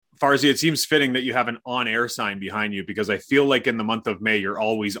Farzy, it seems fitting that you have an on-air sign behind you because I feel like in the month of May, you're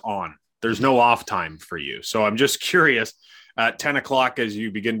always on. There's no off time for you. So I'm just curious, at 10 o'clock as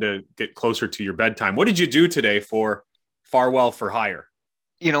you begin to get closer to your bedtime, what did you do today for Farwell for Hire?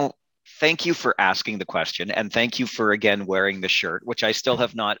 Thank you for asking the question. And thank you for, again, wearing the shirt, which I still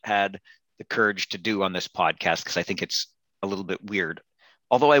have not had the courage to do on this podcast because I think it's a little bit weird.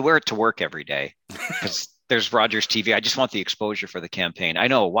 Although I wear it to work every day because there's Rogers TV. I just want the exposure for the campaign. I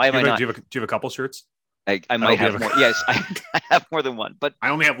know. Why am I not? Do you have a couple shirts? I might have more. Yes, I have more than one. But I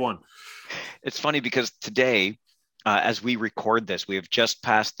only have one. It's funny because today, as we record this, we have just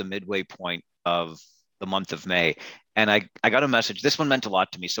passed the midway point of the month of May. And I got a message. This one meant a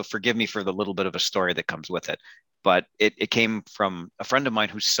lot to me. So forgive me for the little bit of a story that comes with it. But it came from a friend of mine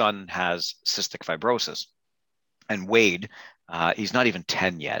whose son has cystic fibrosis. And Wade, he's not even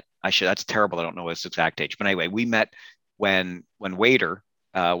 10 yet. That's terrible. I don't know his exact age. But anyway, we met when Wader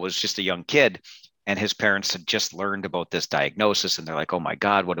was just a young kid and his parents had just learned about this diagnosis. And they're like, oh my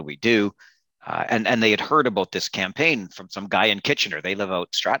God, what do we do? And they had heard about this campaign from some guy in Kitchener. They live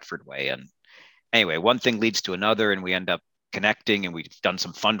out Stratford way. And anyway, one thing leads to another and we end up connecting and we've done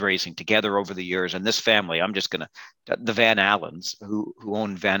some fundraising together over the years. And this family, the Van Allens who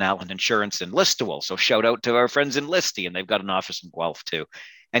own Van Allen Insurance in Listowel. So shout out to our friends in Listy, and they've got an office in Guelph too.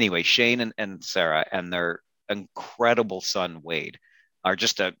 Anyway, Shane and Sarah and their incredible son, Wade, are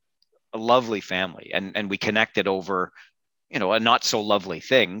just a lovely family. And we connected over, a not so lovely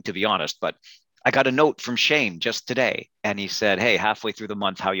thing, to be honest, but I got a note from Shane just today and he said, hey, halfway through the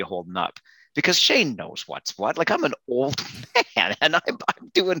month, how you holding up? Because Shane knows what's what. Like I'm an old man and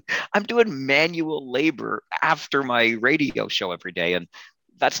I'm doing manual labor after my radio show every day. And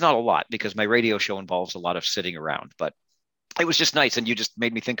that's not a lot because my radio show involves a lot of sitting around, but it was just nice. And you just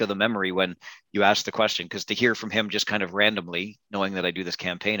made me think of the memory when you asked the question, because to hear from him just kind of randomly, knowing that I do this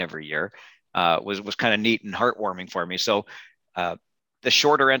campaign every year, was kind of neat and heartwarming for me. So the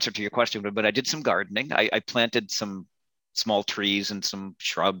shorter answer to your question, but I did some gardening. I planted some small trees and some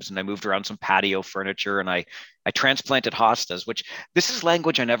shrubs, and I moved around some patio furniture, and I transplanted hostas, which this is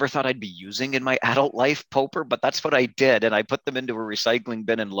language I never thought I'd be using in my adult life, Poper, but that's what I did. And I put them into a recycling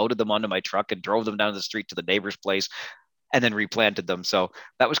bin and loaded them onto my truck and drove them down the street to the neighbor's place and then replanted them. So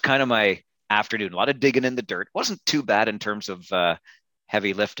that was kind of my afternoon, a lot of digging in the dirt. Wasn't too bad in terms of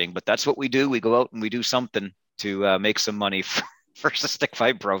heavy lifting, but that's what we do. We go out and we do something to make some money for cystic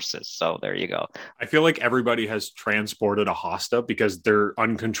fibrosis. So there you go. I feel like everybody has transported a hosta because they're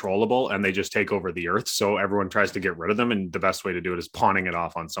uncontrollable and they just take over the earth. So everyone tries to get rid of them. And the best way to do it is pawning it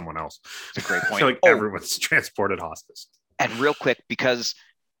off on someone else. It's a great point. I feel like everyone's transported hostas. And real quick, because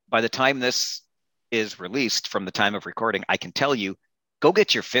by the time this is released from the time of recording, I can tell you, go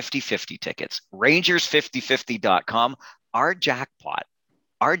get your 50-50 tickets, rangers5050.com. Our jackpot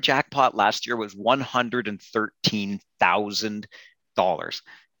last year was $113,000.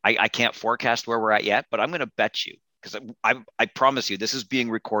 I can't forecast where we're at yet, but I'm going to bet you, because I promise you, this is being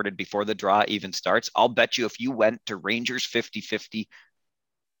recorded before the draw even starts. I'll bet you if you went to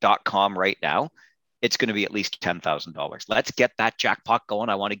rangers5050.com right now, it's going to be at least $10,000. Let's get that jackpot going.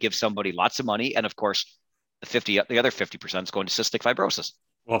 I want to give somebody lots of money. And of course, the other 50% is going to cystic fibrosis.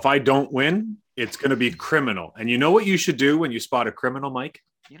 Well, if I don't win, it's going to be criminal. And you know what you should do when you spot a criminal, Mike?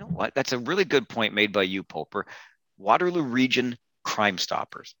 You know what? That's a really good point made by you, Poper. Waterloo Region Crime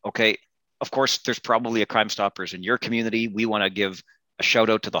Stoppers. Okay. Of course, there's probably a Crime Stoppers in your community. We want to give a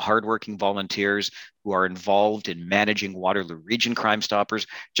shout out to the hardworking volunteers who are involved in managing Waterloo Region Crime Stoppers.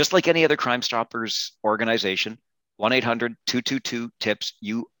 Just like any other Crime Stoppers organization, 1-800-222-TIPS.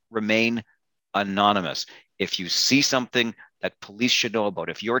 You remain anonymous. If you see something that police should know about,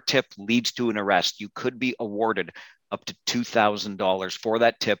 if your tip leads to an arrest, you could be awarded up to $2,000 for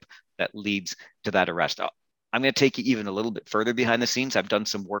that tip that leads to that arrest. I'm going to take you even a little bit further behind the scenes. I've done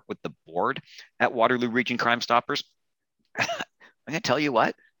some work with the board at Waterloo Region Crime Stoppers. I'm going to tell you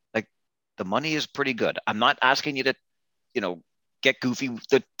what, like, the money is pretty good. I'm not asking you to, get goofy.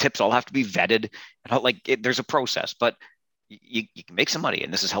 The tips all have to be vetted. There's a process, but you can make some money,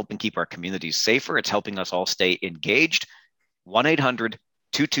 and this is helping keep our communities safer. It's helping us all stay engaged.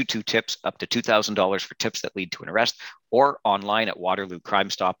 1-800-222-TIPS, up to $2,000 for tips that lead to an arrest, or online at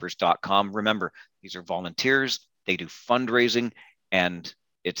waterloocrimestoppers.com. Remember, these are volunteers. They do fundraising, and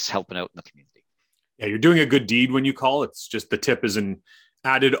it's helping out in the community. Yeah, you're doing a good deed when you call. It's just the tip is an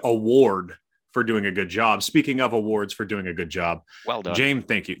added award for doing a good job. Speaking of awards for doing a good job. Well done. James,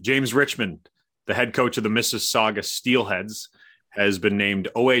 thank you. James Richmond, the head coach of the Mississauga Steelheads, has been named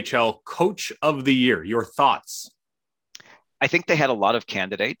OHL Coach of the Year. Your thoughts? I think they had a lot of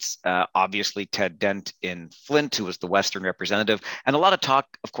candidates. Obviously, Ted Dent in Flint, who was the Western representative, and a lot of talk,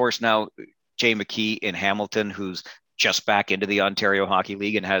 of course, now Jay McKee in Hamilton, who's just back into the Ontario Hockey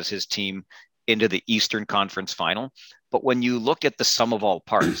League and has his team into the Eastern Conference Final. But when you look at the sum of all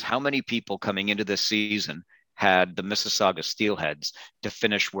parts, how many people coming into this season had the Mississauga Steelheads to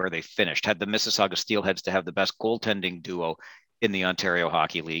finish where they finished, had the Mississauga Steelheads to have the best goaltending duo in the Ontario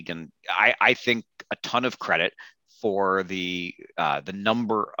Hockey League? And I think a ton of credit for the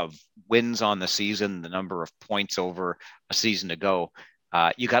number of wins on the season, the number of points over a season ago.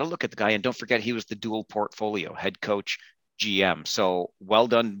 You got to look at the guy, and don't forget he was the dual portfolio head coach, GM. So well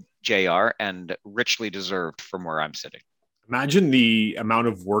done, JR, and richly deserved from where I'm sitting. Imagine the amount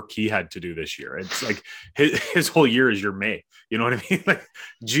of work he had to do this year. It's like his whole year is your May. You know what I mean? Like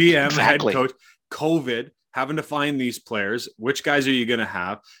GM, exactly. Head coach, COVID, having to find these players. Which guys are you going to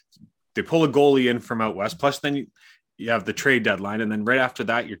have? They pull a goalie in from out west. Plus, then you have the trade deadline. And then right after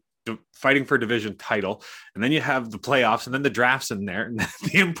that, you're fighting for a division title. And then you have the playoffs and then the drafts in there and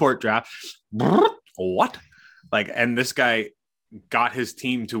the import draft. What? Like, and this guy got his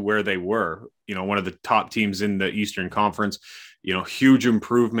team to where they were, one of the top teams in the Eastern Conference, huge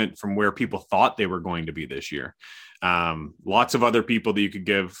improvement from where people thought they were going to be this year. Lots of other people that you could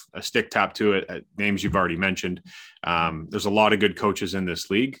give a stick tap to it, names you've already mentioned. There's a lot of good coaches in this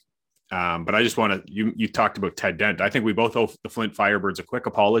league. But I just want to, you talked about Ted Dent. I think we both owe the Flint Firebirds a quick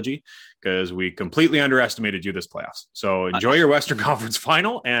apology because we completely underestimated you this playoffs. So enjoy your Western Conference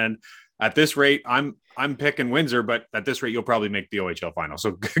final. And at this rate, I'm picking Windsor, but at this rate, you'll probably make the OHL final.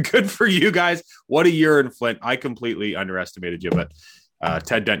 So good for you guys. What a year in Flint. I completely underestimated you, but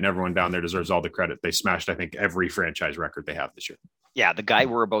Ted Dent and everyone down there deserves all the credit. They smashed, I think, every franchise record they have this year. Yeah, the guy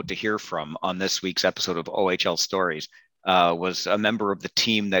we're about to hear from on this week's episode of OHL Stories was a member of the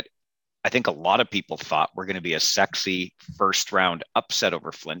team that I think a lot of people thought were going to be a sexy first round upset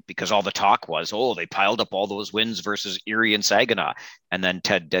over Flint because all the talk was, they piled up all those wins versus Erie and Saginaw. And then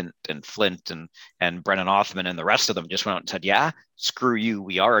Ted Dent and Flint and Brennan Othman and the rest of them just went out and said, yeah, screw you.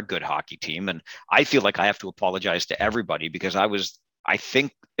 We are a good hockey team. And I feel like I have to apologize to everybody because I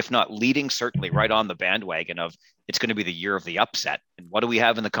think, if not leading, certainly right on the bandwagon of it's going to be the year of the upset. And what do we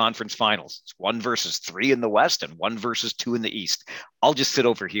have in the conference finals? It's 1 versus 3 in the West and 1 versus 2 in the East. I'll just sit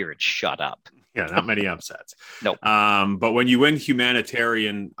over here and shut up. Yeah, not many upsets. No. But when you win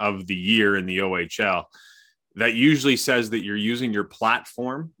humanitarian of the year in the OHL, that usually says that you're using your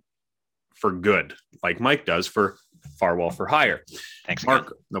platform for good, like Mike does for Farwell for Hire. Thanks, Mark.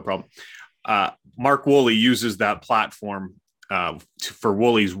 Again. No problem. Mark Woolley uses that platform for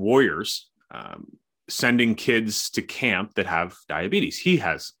Woolley's Warriors, sending kids to camp that have diabetes. He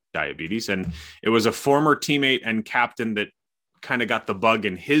has diabetes, and it was a former teammate and captain that kind of got the bug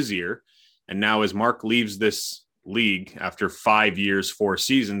in his ear. And now as Mark leaves this league after 5 years, 4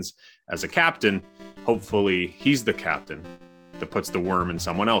 seasons as a captain, hopefully he's the captain that puts the worm in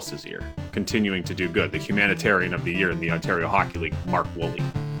someone else's ear, continuing to do good. The humanitarian of the year in the Ontario Hockey League, Mark Woolley.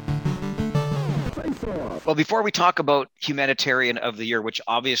 Well, before we talk about humanitarian of the year, which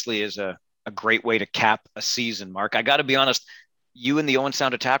obviously is a great way to cap a season, Mark, I got to be honest, you and the Owen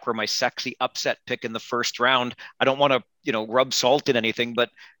Sound Attack were my sexy upset pick in the first round. I don't want to, rub salt in anything, but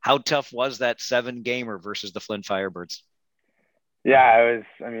how tough was that 7-gamer versus the Flint Firebirds? Yeah, it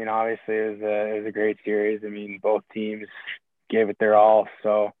was, obviously it was a great series. Both teams gave it their all.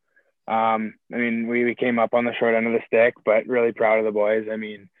 So, we came up on the short end of the stick, but really proud of the boys.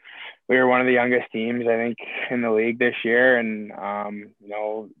 We were one of the youngest teams, I think, in the league this year. And,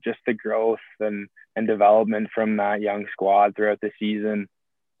 just the growth and development from that young squad throughout the season,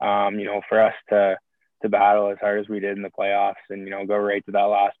 for us to battle as hard as we did in the playoffs and, go right to that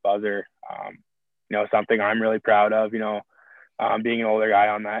last buzzer, something I'm really proud of, being an older guy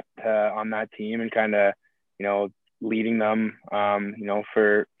on that team and kind of, leading them,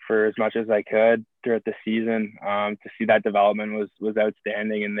 for as much as I could throughout the season. To see that development was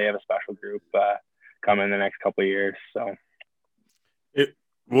outstanding, and they have a special group coming in the next couple of years. So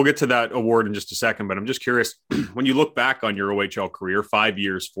we'll get to that award in just a second, but I'm just curious, when you look back on your OHL career, 5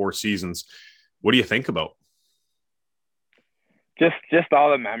 years, 4 seasons, what do you think about? Just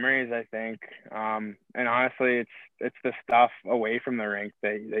all the memories, I think. And honestly, it's the stuff away from the rink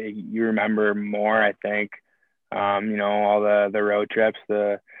that you remember more, I think. All the road trips,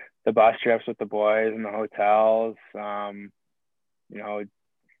 the bus trips with the boys and the hotels,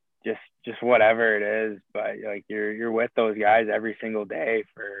 just whatever it is. But like you're with those guys every single day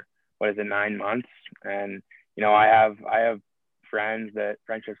for 9 months. And, I have friendships that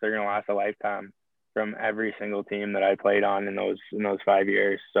are going to last a lifetime from every single team that I played on in those 5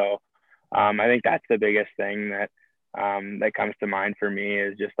 years. So I think that's the biggest thing that that comes to mind for me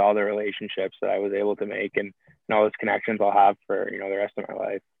is just all the relationships that I was able to make and all those connections I'll have for, the rest of my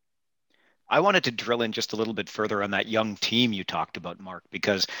life. I wanted to drill in just a little bit further on that young team you talked about, Mark,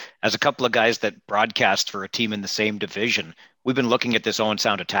 because as a couple of guys that broadcast for a team in the same division, we've been looking at this Owen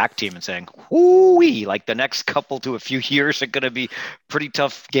Sound attack team and saying, whoo-wee, like the next couple to a few years are going to be pretty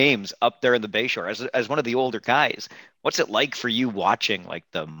tough games up there in the Bayshore. As one of the older guys, what's it like for you watching like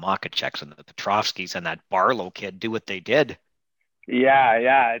the Makacheks and the Petrovskis and that Barlow kid do what they did?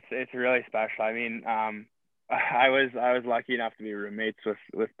 Yeah, it's really special. I mean, I was lucky enough to be roommates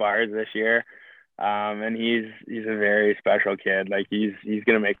with Bars this year, and he's a very special kid. Like he's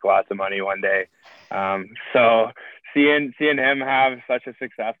gonna make lots of money one day. So seeing him have such a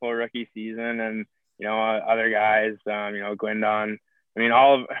successful rookie season, and other guys, Gwendon. I mean,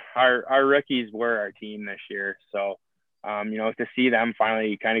 all of our rookies were our team this year. So to see them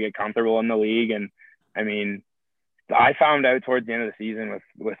finally kind of get comfortable in the league, and I mean, I found out towards the end of the season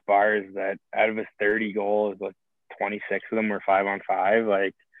with Bars that out of his 30 goals, like 26 of them were 5-on-5.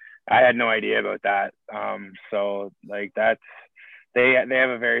 Like I had no idea about that. So like they have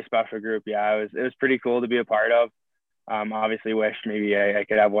a very special group. Yeah, it was pretty cool to be a part of. Obviously wish maybe I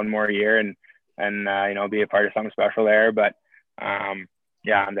could have one more year and be a part of something special there. But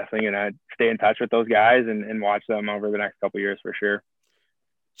yeah, I'm definitely gonna stay in touch with those guys and watch them over the next couple of years for sure.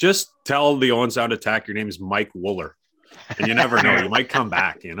 Just tell the Owen Sound Attack your name is Mike Wooler. And you never know, you might come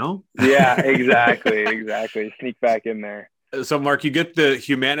back, Yeah, exactly. Sneak back in there. So, Mark, you get the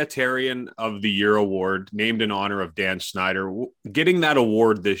Humanitarian of the Year award named in honor of Dan Snyder. Getting that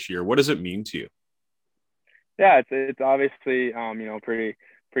award this year, what does it mean to you? Yeah, it's obviously pretty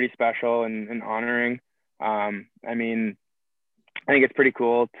special and honoring. I mean, I think it's pretty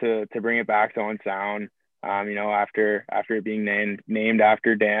cool to bring it back to Owen Sound. After it being named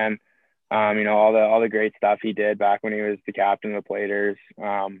after Dan. All the great stuff he did back when he was the captain of the Platers.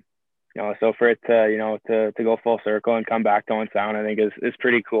 So for it to go full circle and come back to Owen Sound, I think is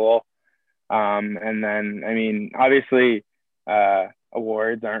pretty cool. And then, I mean, obviously,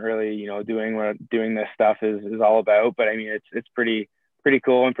 awards aren't really, doing what doing this stuff is all about, but I mean, it's pretty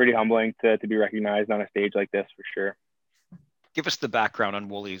cool and pretty humbling to be recognized on a stage like this for sure. Give us the background on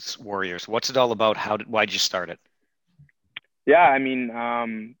Woolies Warriors. What's it all about? Why'd you start it? Yeah, I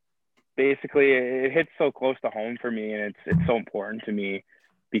mean, basically it hits so close to home for me, and it's so important to me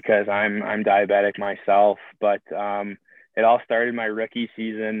because I'm diabetic myself. But it all started my rookie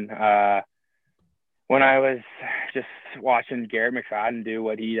season when I was just watching Garrett McFadden do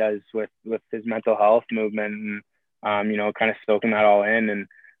what he does with his mental health movement, and kind of soaking that all in. And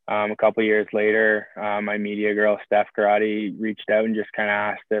a couple of years later, my media girl Steph Karate reached out and just kind of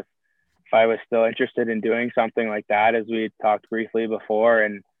asked if I was still interested in doing something like that, as we talked briefly before.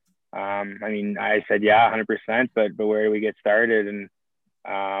 And I mean, I said, yeah, 100%, but where do we get started? And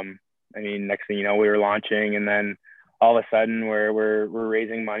I mean, next thing you know, we were launching, and then all of a sudden we're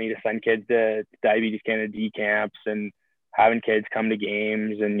raising money to send kids to Diabetes Canada D camps and having kids come to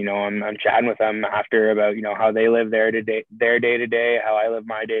games. And, I'm chatting with them after about, how they live their day to day, how I live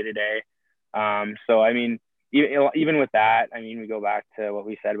my day to day. So, I mean, even with that, I mean, we go back to what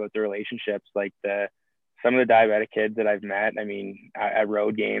we said about the relationships, like some of the diabetic kids that I've met, I mean, at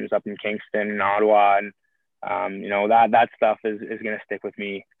road games up in Kingston and Ottawa, and, that stuff is going to stick with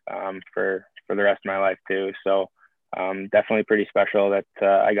me for the rest of my life too. So definitely pretty special that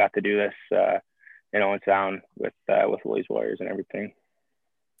I got to do this, Owen Sound with Woolies Warriors and everything.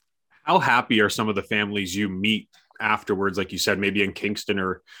 How happy are some of the families you meet afterwards, like you said, maybe in Kingston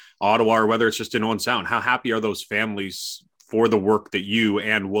or Ottawa, or whether it's just in Owen Sound? How happy are those families for the work that you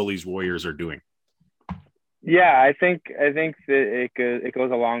and Woolies Warriors are doing? Yeah, I think that it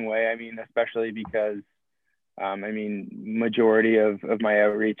goes a long way. I mean, especially because, I mean, majority of my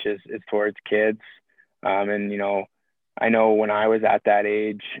outreach is towards kids. And, I know when I was at that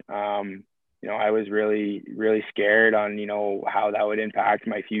age, I was really, really scared on, how that would impact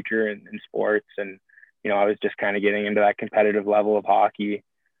my future in sports. And, I was just kind of getting into that competitive level of hockey.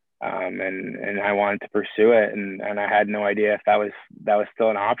 And I wanted to pursue it. And I had no idea if that was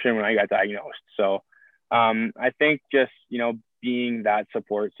still an option when I got diagnosed. So, I think just, being that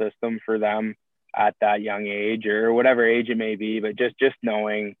support system for them at that young age, or whatever age it may be, but just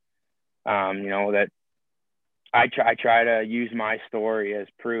knowing, that I try to use my story as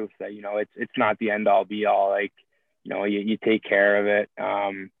proof that, it's not the end all be all. Like, you take care of it.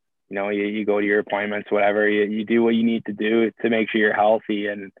 You go to your appointments, whatever, you do what you need to do to make sure you're healthy.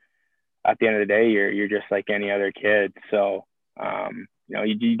 And at the end of the day, you're just like any other kid. So,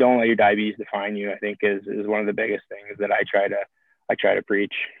 you don't let your diabetes define you, I think is one of the biggest things that I try to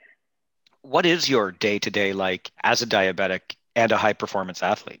preach. What is your day-to-day like as a diabetic and a high-performance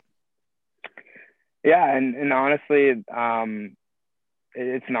athlete? Yeah, and honestly,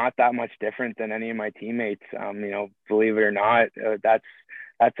 it's not that much different than any of my teammates. Believe it or not,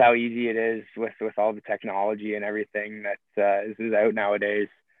 that's how easy it is with all the technology and everything that is out nowadays.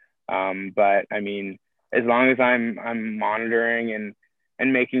 But I mean, as long as I'm monitoring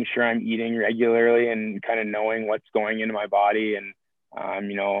and making sure I'm eating regularly and kind of knowing what's going into my body, and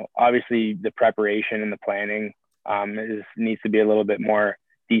obviously the preparation and the planning needs to be a little bit more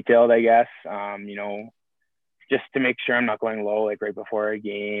detailed, I guess. Just to make sure I'm not going low like right before a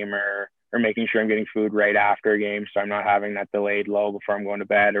game, or making sure I'm getting food right after a game, so I'm not having that delayed low before I'm going to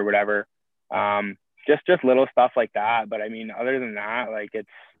bed or whatever. Just little stuff like that. But I mean, other than that, like, it's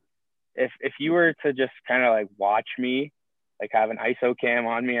if you were to just kind of like watch me, like have an ISO cam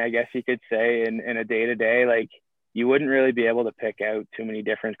on me, I guess you could say, in a day to day, like, you wouldn't really be able to pick out too many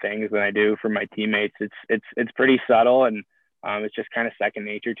different things than I do for my teammates. It's pretty subtle, and it's just kind of second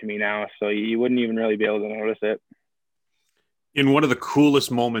nature to me now. So you wouldn't even really be able to notice it. In one of the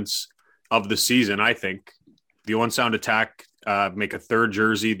coolest moments of the season, I think, the Owen Sound Attack make a third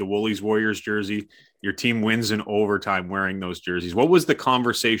jersey, the Woolies Warriors jersey. Your team wins in overtime wearing those jerseys. What was the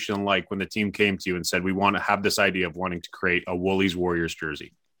conversation like when the team came to you and said, we want to have this idea of wanting to create a Woolies Warriors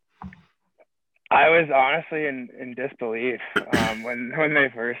jersey? I was honestly in disbelief when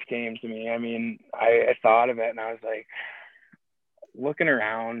they first came to me. I mean, I thought of it, and I was like, looking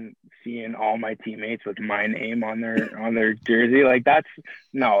around, seeing all my teammates with my name on their jersey, like,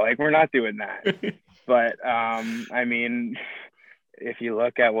 we're not doing that. But I mean, if you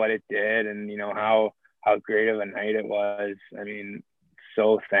look at what it did, and how great of a night it was, I mean,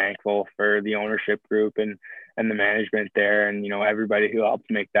 so thankful for the ownership group and the management there, and everybody who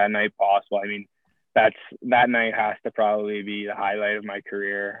helped make that night possible. I mean, that night has to probably be the highlight of my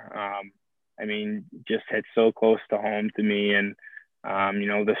career. I mean, just hit so close to home to me, and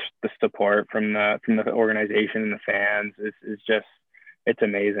the support from the organization and the fans is just, it's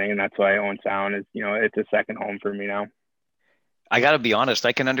amazing. And that's why Owen Sound is, it's a second home for me now. I got to be honest,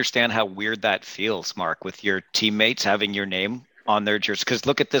 I can understand how weird that feels, Mark, with your teammates having your name on their jersey. Because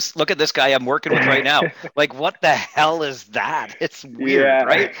look at this guy I'm working with right now. Like, what the hell is that? It's weird, yeah.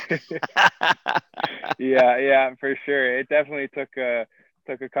 right? yeah, for sure. It definitely took a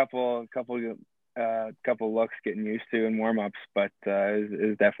couple looks getting used to in warm-ups, but it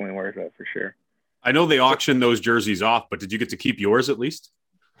was definitely worth it for sure. I know they auctioned those jerseys off, but did you get to keep yours at least?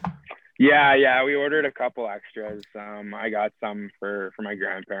 Yeah, we ordered a couple extras. I got some for my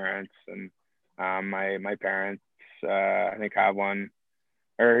grandparents, and my parents I think have one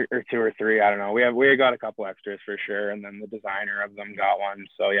or two or three, I don't know. We got a couple extras for sure, and then the designer of them got one.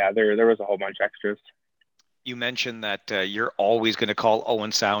 So yeah, there was a whole bunch of extras. You mentioned that you're always going to call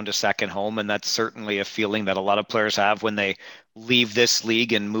Owen Sound a second home, and that's certainly a feeling that a lot of players have when they leave this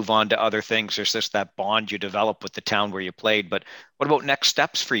league and move on to other things. There's just that bond you develop with the town where you played. But what about next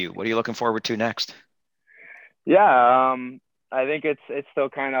steps for you? What are you looking forward to next? Yeah, I think it's still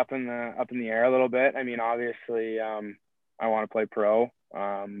kind of up in the air a little bit. I mean, obviously, I want to play pro,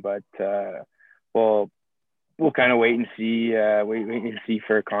 but we'll kind of wait and see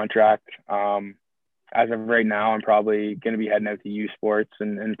for a contract. As of right now, I'm probably going to be heading out to U Sports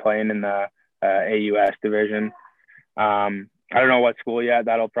and playing in the AUS division. I don't know what school yet.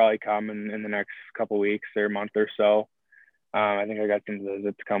 That'll probably come in the next couple of weeks or month or so. I think I got some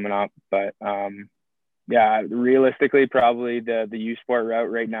visits coming up, but yeah, realistically, probably the U Sport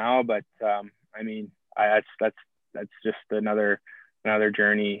route right now. But I mean, that's just another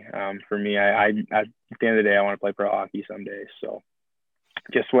journey for me. At the end of the day, I want to play pro hockey someday. So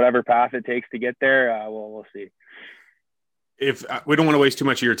just whatever path it takes to get there, we'll see. If we don't want to waste too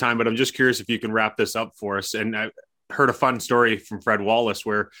much of your time, but I'm just curious if you can wrap this up for us. And I heard a fun story from Fred Wallace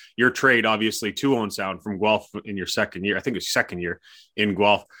where your trade, obviously, to Owen Sound from Guelph in your second year, I think it was second year in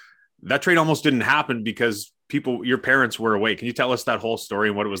Guelph, that trade almost didn't happen because your parents were away. Can you tell us that whole story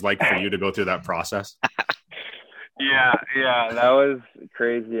and what it was like for you to go through that process? Yeah, that was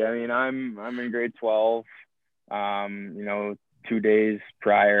crazy. I mean, I'm in grade 12. 2 days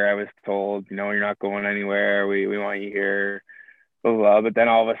prior, I was told, you're not going anywhere. We want you here. Blah, blah. But then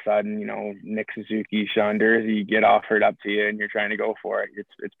all of a sudden, Nick Suzuki, Sean Dursey get offered up to you, and you're trying to go for it.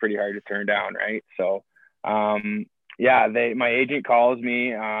 It's pretty hard to turn down, right? So, my agent calls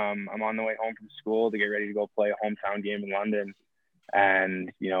me. I'm on the way home from school to get ready to go play a hometown game in London,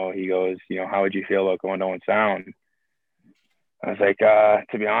 and he goes, how would you feel about going to Owen Sound? I was like,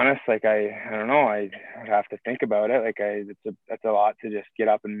 to be honest, like, I don't know. I'd have to think about it. Like, that's a lot to just get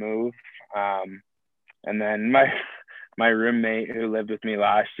up and move. And then my roommate who lived with me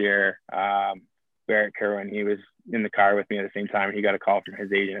last year, Barrett Kerwin, he was in the car with me at the same time. He got a call from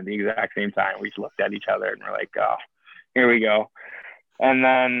his agent at the exact same time. We just looked at each other and we're like, oh, here we go. And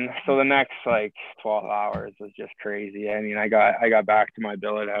then, so the next like 12 hours was just crazy. I mean, I got back to my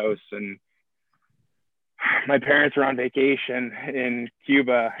billet house, and my parents were on vacation in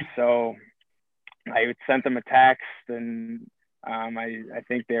Cuba. So I sent them a text, and I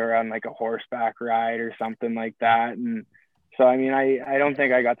think they were on like a horseback ride or something like that. And so, I mean, I don't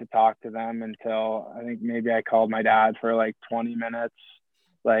think I got to talk to them until I think maybe I called my dad for like 20 minutes,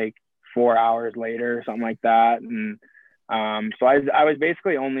 like 4 hours later or something like that. And so I was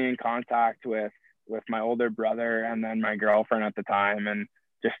basically only in contact with my older brother and then my girlfriend at the time, and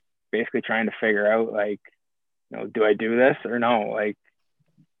just basically trying to figure out, like, you know, do I do this or no? Like,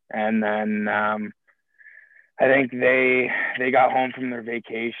 and then I think they got home from their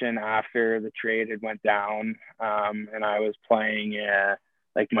vacation after the trade had went down, and I was playing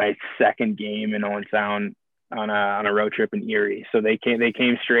like my second game in Owen Sound on a road trip in Erie. So they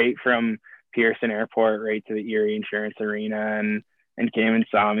came straight from Pearson Airport right to the Erie Insurance Arena and came and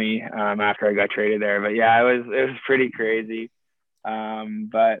saw me after I got traded there. But yeah, it was pretty crazy. But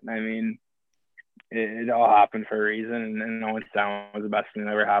I mean, it all happened for a reason, and Owen Sound was the best thing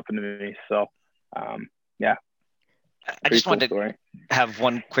that ever happened to me. So yeah. I just wanted to have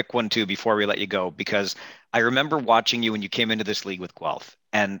one quick one too before we let you go, because I remember watching you when you came into this league with Guelph,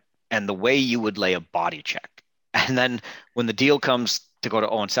 and the way you would lay a body check. And then when the deal comes to go to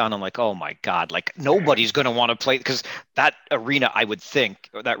Owen Sound, I'm like, oh my God, like nobody's going to want to play, because that arena, I would think,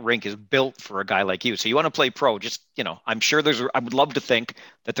 or that rink is built for a guy like you. So you want to play pro, just, you know, I'm sure I would love to think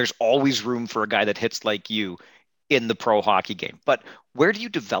that there's always room for a guy that hits like you in the pro hockey game. But where do you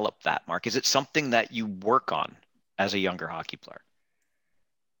develop that, Mark? Is it something that you work on as a younger hockey player?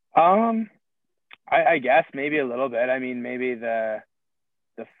 I guess maybe a little bit. I mean, maybe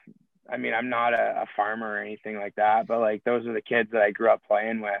I mean, I'm not a farmer or anything like that, but like those are the kids that I grew up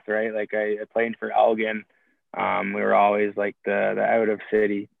playing with, right? Like I played for Elgin. We were always like the out of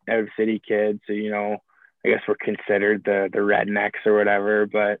city kids. So, you know, I guess we're considered the rednecks or whatever,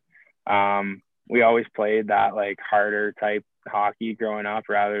 but we always played that like harder type hockey growing up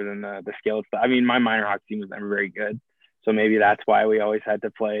rather than the skilled stuff. I mean, my minor hockey team was never very good, so maybe that's why we always had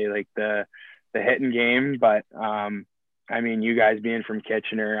to play like the hitting game. But I mean, you guys being from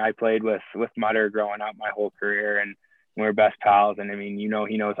Kitchener, I played with Mutter growing up my whole career, and we were best pals. And I mean, you know,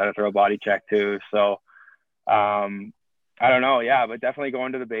 he knows how to throw a body check too. So I don't know, yeah, but definitely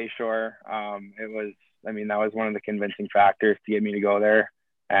going to the Bayshore. That was one of the convincing factors to get me to go there.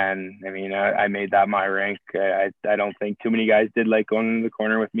 And I mean, I made that my rink. I don't think too many guys did like going into the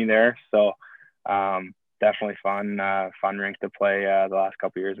corner with me there. So definitely fun rink to play the last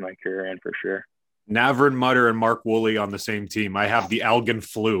couple of years of my career in, for sure. Navrin Mutter and Mark Woolley on the same team. I have the Elgin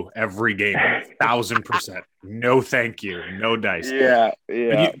flu every game, 1,000%. No, thank you. No dice. Yeah.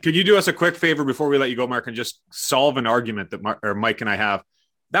 Could you do us a quick favor before we let you go, Mark, and just solve an argument that Mike and I have?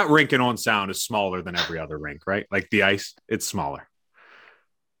 That rink in Owen Sound is smaller than every other rink, right? Like the ice, it's smaller.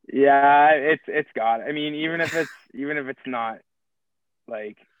 Yeah, it's got. I mean, even if it's not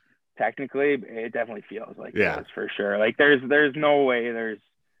like technically, it definitely feels like it is for sure. Like there's no way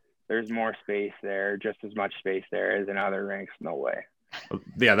there's more space there, just as much space there as in other rinks. No way.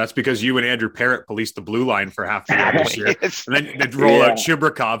 Yeah, that's because you and Andrew Parrott policed the blue line for half the year this year. And then they'd roll out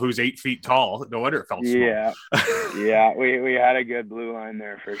Chibrikov, who's 8 feet tall. No wonder it felt small. Yeah, we had a good blue line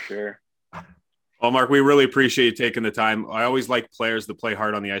there for sure. Well, Mark, we really appreciate you taking the time. I always like players that play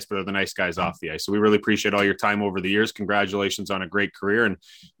hard on the ice, but are the nice guys off the ice. So we really appreciate all your time over the years. Congratulations on a great career, and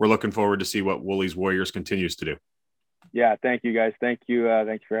we're looking forward to see what Woolley's Warriors continues to do. Yeah, thank you, guys. Thank you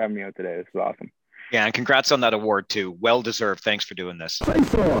for having me out today. This is awesome. Yeah, and congrats on that award, too. Well-deserved. Thanks for doing this.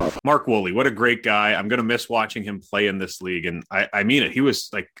 Mark Woolley, what a great guy. I'm going to miss watching him play in this league, and I mean it. He was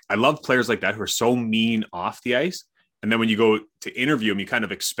like, I love players like that who are so mean off the ice, and then when you go to interview him, you kind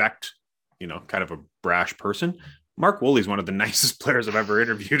of expect, you know, kind of a brash person. Mark Woolley's one of the nicest players I've ever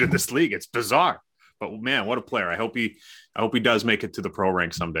interviewed in this league. It's bizarre, but man, what a player. I hope he does make it to the pro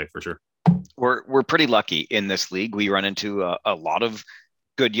rank someday for sure. We're pretty lucky in this league. We run into a lot of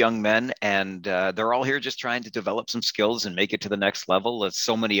good young men, and they're all here just trying to develop some skills and make it to the next level, as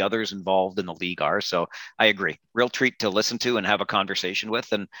so many others involved in the league are. So I agree. Real treat to listen to and have a conversation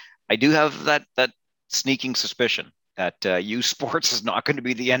with. And I do have that sneaking suspicion that U Sports is not going to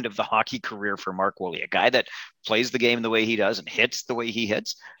be the end of the hockey career for Mark Woolley, a guy that plays the game the way he does and hits the way he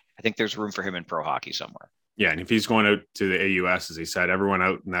hits. I think there's room for him in pro hockey somewhere. Yeah, and if he's going out to the AUS, as he said, everyone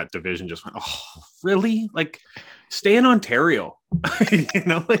out in that division just went, oh, really? Like, stay in Ontario. You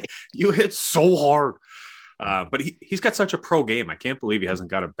know, like, you hit so hard. But he's got such a pro game. I can't believe he hasn't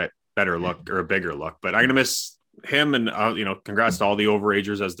got a better look or a bigger look. But I'm going to miss him. And, congrats to all the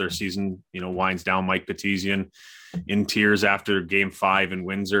overagers as their season, winds down. Mike Petizian in tears after Game 5 in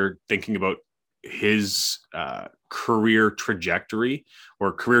Windsor, thinking about his career trajectory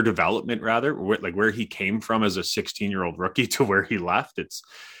or career development, rather, where he came from as a 16-year-old rookie to where he left. It's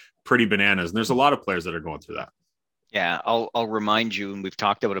pretty bananas. And there's a lot of players that are going through that. Yeah, I'll remind you, and we've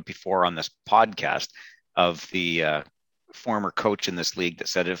talked about it before on this podcast, of the former coach in this league that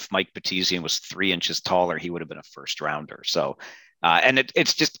said if Mike Petizian was 3 inches taller, he would have been a first rounder. So, and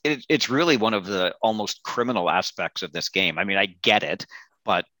it's really one of the almost criminal aspects of this game. I mean, I get it,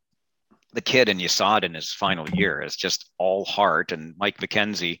 but the kid, and you saw it in his final year, is just all heart. And Mike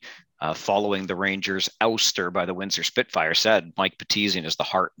McKenzie, following the Rangers' ouster by the Windsor Spitfire, said Mike Petizian is the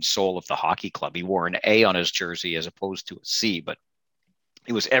heart and soul of the hockey club. He wore an A on his jersey as opposed to a C, but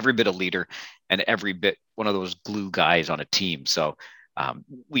he was every bit a leader and every bit one of those glue guys on a team. So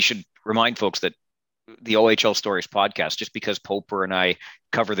we should remind folks that the OHL Stories podcast, just because Poper and I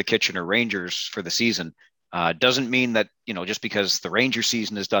cover the Kitchener Rangers for the season, doesn't mean that, just because the Ranger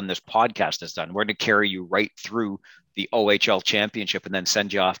season is done, this podcast is done. We're going to carry you right through the OHL championship and then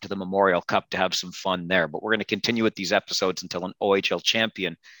send you off to the Memorial Cup to have some fun there. But we're going to continue with these episodes until an OHL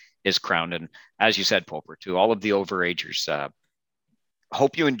champion is crowned. And as you said, Poper, to all of the overagers,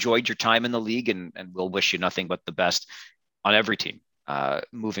 hope you enjoyed your time in the league, and we'll wish you nothing but the best on every team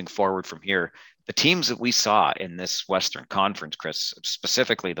moving forward from here. The teams that we saw in this Western Conference, Chris,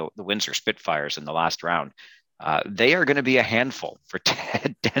 specifically the Windsor Spitfires in the last round, they are going to be a handful for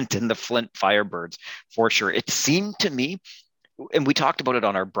Ted Dent and the Flint Firebirds for sure. It seemed to me, and we talked about it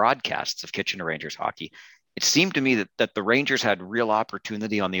on our broadcasts of Kitchener Rangers hockey, it seemed to me that the Rangers had real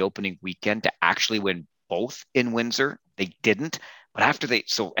opportunity on the opening weekend to actually win both in Windsor. They didn't, but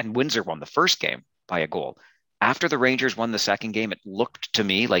and Windsor won the first game by a goal. After the Rangers won the second game, it looked to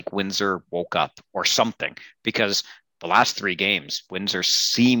me like Windsor woke up or something, because the last 3 games, Windsor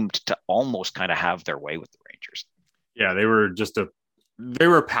seemed to almost kind of have their way with the Rangers. Yeah, they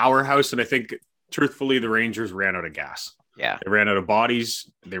were a powerhouse. And I think, truthfully, the Rangers ran out of gas. Yeah. They ran out of bodies.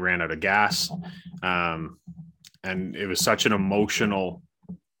 They ran out of gas. And it was such an emotional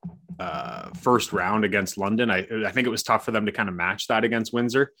first round against London. I think it was tough for them to kind of match that against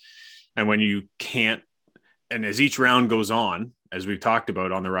Windsor. And when you can't, and as each round goes on, as we've talked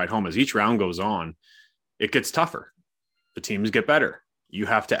about on the ride home, as each round goes on, it gets tougher. The teams get better. You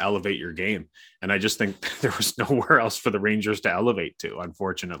have to elevate your game. And I just think there was nowhere else for the Rangers to elevate to,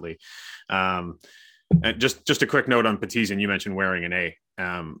 unfortunately. And just a quick note on Petizian, you mentioned wearing an A.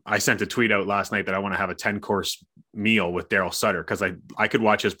 I sent a tweet out last night that I want to have a 10-course meal with Daryl Sutter, because I could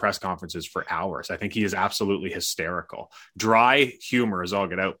watch his press conferences for hours. I think he is absolutely hysterical. Dry humor is all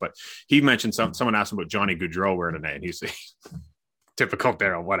get out. But he mentioned someone asked him about Johnny Gaudreau wearing an A, and he's typical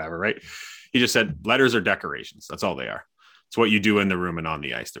Daryl, whatever, right? He just said letters are decorations. That's all they are. It's what you do in the room and on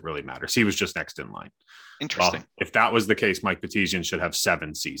the ice that really matters. He was just next in line. Interesting. Well, if that was the case, Mike Petizian should have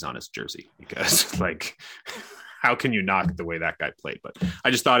 7 C's on his jersey, because how can you knock the way that guy played? But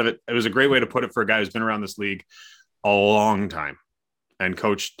I just thought of it. It was a great way to put it for a guy who's been around this league a long time and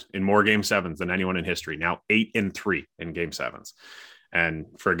coached in more Game 7s than anyone in history. Now 8-3 in Game 7s. And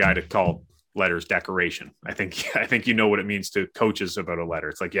for a guy to call letters decoration, I think you know what it means to coaches about a letter.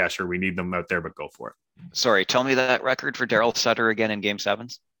 It's like, yeah, sure, we need them out there, but go for it. Sorry, tell me that record for Daryl Sutter again in Game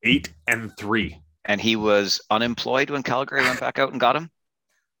 7s. 8-3. And he was unemployed when Calgary went back out and got him?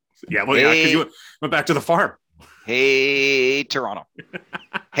 Yeah, well, yeah, because you went back to the farm. Hey, Toronto.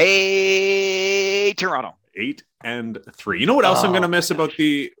 Hey, Toronto. 8-3. You know what else I'm going to miss about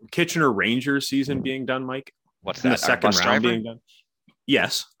the Kitchener Rangers season being done, Mike? What's that? The second round being done?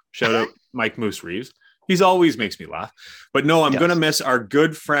 Yes. Shout out Mike Moose Reeves. He's always makes me laugh. But no, I'm going to miss our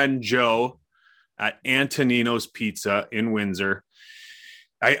good friend Joe at Antonino's Pizza in Windsor.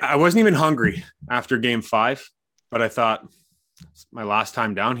 I wasn't even hungry after Game 5, but I thought, it's my last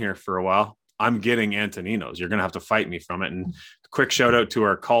time down here for a while. I'm getting Antonino's. You're going to have to fight me from it. And quick shout out to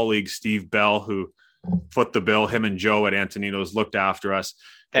our colleague, Steve Bell, who foot the bill. Him and Joe at Antonino's looked after us.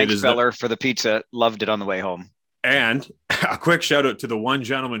 Thanks, Beller, for the pizza. Loved it on the way home. And a quick shout out to the one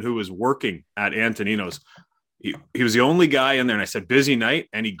gentleman who was working at Antonino's. He was the only guy in there. And I said, busy night.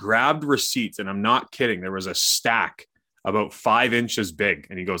 And he grabbed receipts. And I'm not kidding. There was a stack about 5 inches big.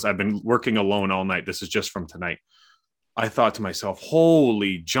 And he goes, I've been working alone all night. This is just from tonight. I thought to myself,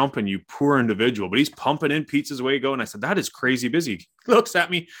 holy jumping, you poor individual. But he's pumping in pizzas away you go. And I said, that is crazy busy. He looks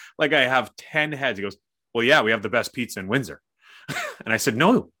at me like I have 10 heads. He goes, well, yeah, we have the best pizza in Windsor. And I said,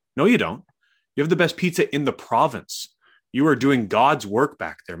 no, you don't. You have the best pizza in the province. You are doing God's work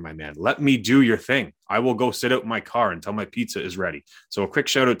back there, my man. Let me do your thing. I will go sit out in my car until my pizza is ready. So a quick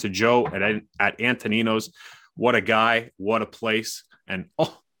shout out to Joe at Antonino's. What a guy, what a place, and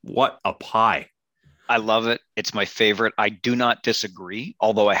oh, what a pie. I love it. It's my favorite. I do not disagree,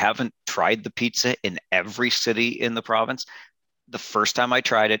 although I haven't tried the pizza in every city in the province. The first time I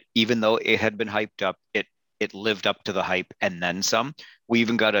tried it, even though it had been hyped up, it lived up to the hype and then some. We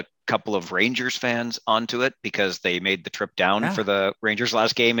even got a couple of Rangers fans onto it because they made the trip down for the Rangers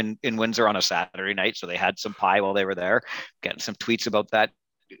last game in Windsor on a Saturday night. So they had some pie while they were there. Getting some tweets about that.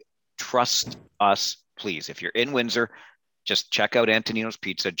 Trust us, please. If you're in Windsor, just check out Antonino's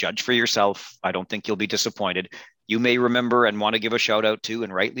Pizza. Judge for yourself. I don't think you'll be disappointed. You may remember and want to give a shout out to,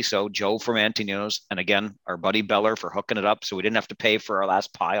 and rightly so, Joe from Antonino's. And again, our buddy Beller for hooking it up so we didn't have to pay for our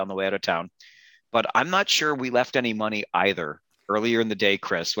last pie on the way out of town. But I'm not sure we left any money either earlier in the day,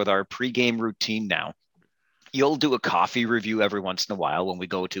 Chris, with our pregame routine now. You'll do a coffee review every once in a while when we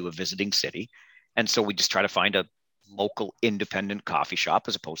go to a visiting city. And so we just try to find a local independent coffee shop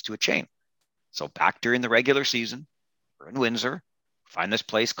as opposed to a chain. So back during the regular season, we're in Windsor, find this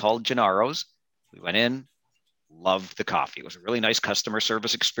place called Gennaro's. We went in, loved the coffee. It was a really nice customer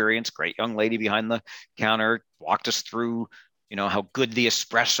service experience. Great young lady behind the counter walked us through, how good the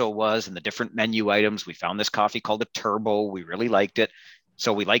espresso was and the different menu items. We found this coffee called a Turbo. We really liked it.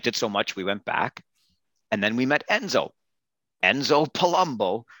 So we liked it so much, we went back. And then we met Enzo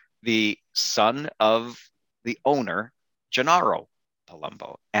Palumbo, the son of the owner, Gennaro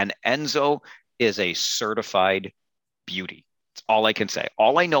Palumbo. And Enzo is a certified beauty. That's all I can say.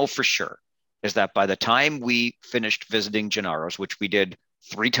 All I know for sure is that by the time we finished visiting Gennaro's, which we did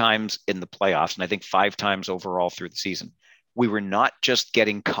 3 times in the playoffs, and I think 5 times overall through the season, we were not just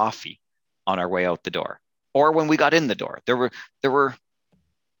getting coffee on our way out the door or when we got in the door. There were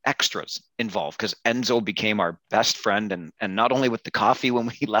extras involved because Enzo became our best friend, and not only with the coffee when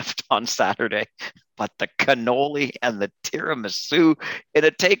we left on Saturday, but the cannoli and the tiramisu in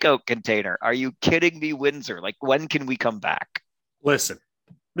a takeout container. Are you kidding me, Windsor? Like, when can we come back? Listen,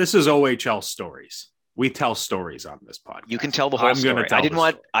 this is OHL Stories. We tell stories on this podcast. You can tell the whole story. I didn't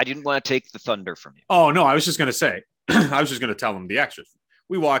want to take the thunder from you. Oh no, I was just going to say, I was just going to tell them the extras.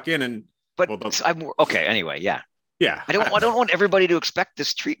 We walk in and, I'm okay. Anyway, yeah. Yeah. I don't want everybody to expect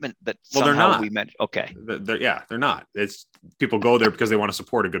this treatment that they're not. we meant. Okay. They're not. It's people go there because they want to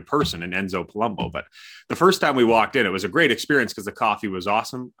support a good person in Enzo Palumbo. But the first time we walked in, it was a great experience because the coffee was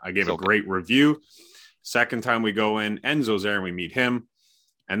awesome. I gave a great review. Second time we go in, Enzo's there and we meet him.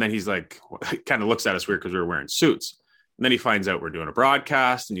 And then he's like, kind of looks at us weird because we were wearing suits. And then he finds out we're doing a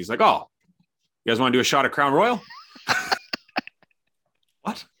broadcast and he's like, oh, you guys want to do a shot of Crown Royal?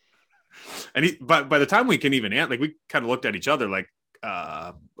 What? And but by the time we can even answer, like, we kind of looked at each other like,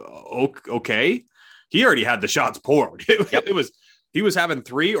 okay. He already had the shots poured. He was having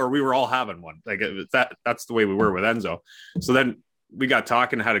 3 or we were all having one. Like, that's the way we were with Enzo. So then we got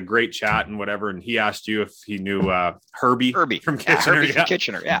talking, had a great chat and whatever. And he asked you if he knew Herbie from Kitchener. Herbie from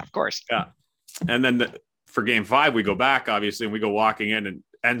Kitchener. Yeah, of course. Yeah. And then for game 5, we go back, obviously, and we go walking in and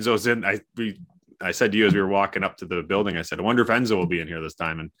Enzo's in. I said to you as we were walking up to the building, I said, I wonder if Enzo will be in here this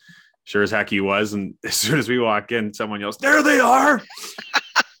time. And sure as heck he was. And as soon as we walk in, someone yells, there they are.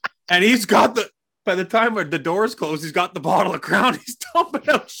 And he's got by the time the doors closed, he's got the bottle of Crown. He's dumping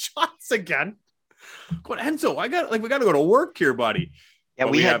out shots again. But Enzo, we got to go to work here, buddy. Yeah,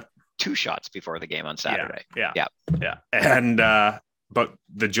 we had 2 shots before the game on Saturday. Yeah. And, but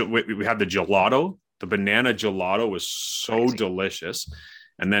we had the gelato. The banana gelato was so delicious.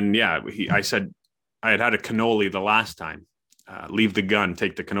 And then, I said, I had a cannoli the last time. Leave the gun,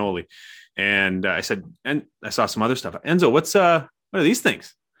 take the cannoli. And I said, and I saw some other stuff. Enzo, what are these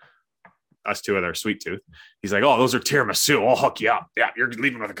things? Us 2 with our sweet tooth. He's like, oh, those are tiramisu. I'll hook you up. Yeah, you're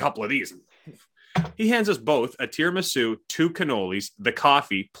leaving with a couple of these. He hands us both a tiramisu, 2 cannolis, the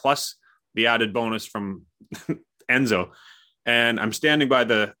coffee, plus the added bonus from Enzo. And I'm standing by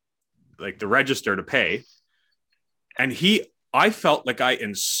the register to pay. And I felt like I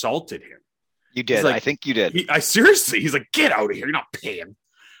insulted him. You did. Like, I think you did. Seriously, he's like, get out of here. You're not paying.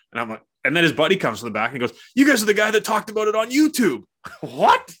 And I'm like, and then his buddy comes to the back and goes, you guys are the guy that talked about it on YouTube.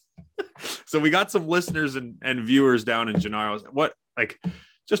 What? So we got some listeners and viewers down in Gennaro's. What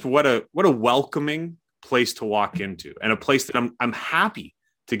a welcoming place to walk into, and a place that I'm happy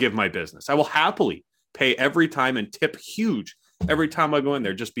to give my business. I will happily pay every time and tip huge every time I go in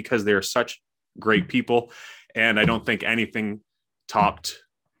there, just because they're such great people. And I don't think anything topped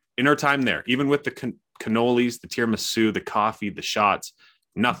in our time there, even with the cannolis, the tiramisu, the coffee, the shots,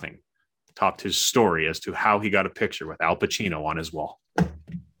 nothing topped his story as to how he got a picture with Al Pacino on his wall.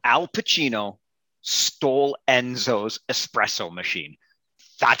 Al Pacino stole Enzo's espresso machine.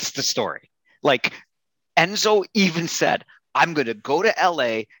 That's the story. Like, Enzo even said, I'm going to go to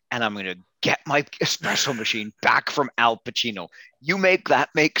LA and I'm going to get my espresso machine back from Al Pacino. You make that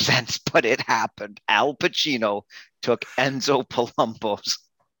make sense, but it happened. Al Pacino took Enzo Palumbo's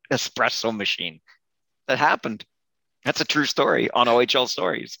espresso machine. That happened. That's a true story on OHL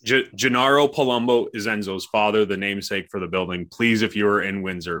Stories. Gennaro Palumbo is Enzo's father, the namesake for the building. Please, if you're in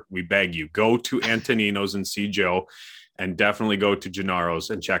Windsor, we beg you, go to Antonino's and see Joe, and definitely go to Gennaro's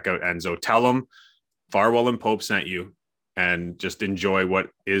and check out Enzo. Tell them Farwell and Pope sent you, and just enjoy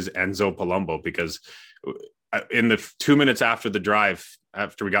what is Enzo Palumbo, because in the 2 minutes after the drive,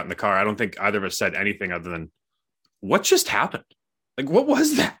 after we got in the car, I don't think either of us said anything other than, what just happened? Like, what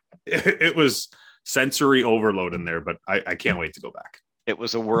was that? It was sensory overload in there, but I can't wait to go back. It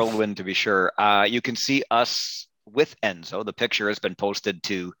was a whirlwind, to be sure. You can see us with Enzo. The picture has been posted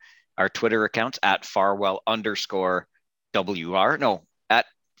to our Twitter accounts at Farwell_WR. No, at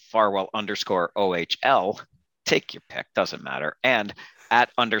Farwell_OHL. Take your pick, doesn't matter. And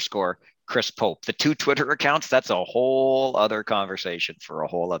at _Chris Pope. The two Twitter accounts, that's a whole other conversation for a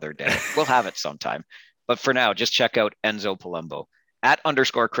whole other day. We'll have it sometime. But for now, just check out Enzo Palumbo at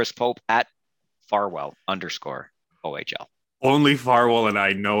 _Chris Pope at Farwell_OHL. Only Farwell and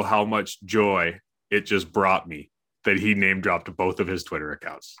I know how much joy it just brought me that he name dropped both of his Twitter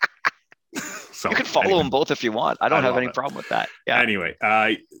accounts. So you can follow them both if you want. I don't have any problem with that. Yeah. Anyway,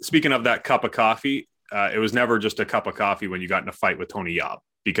 speaking of that cup of coffee, it was never just a cup of coffee when you got in a fight with Tony Iob,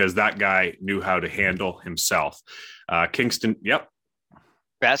 because that guy knew how to handle himself. Kingston, yep.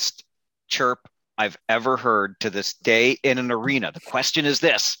 Best chirp I've ever heard to this day in an arena. The question is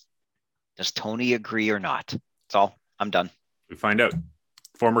this: does Tony agree or not? That's all. I'm done. We find out.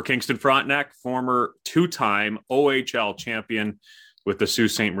 Former Kingston Frontenac, former two-time OHL champion with the Sault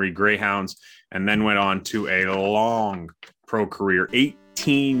Ste. Marie Greyhounds, and then went on to a long pro career,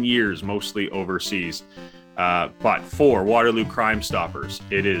 18 years, mostly overseas. But for Waterloo Crime Stoppers,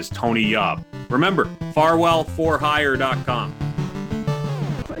 it is Tony Iob. Remember, farwell4hire.com.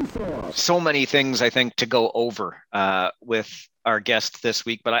 So many things, I think, to go over with our guest this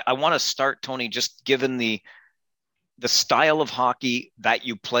week. But I want to start, Tony, just given the style of hockey that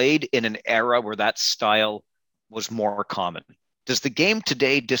you played in an era where that style was more common. Does the game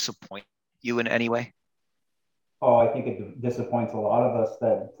today disappoint you in any way? Oh, I think it disappoints a lot of us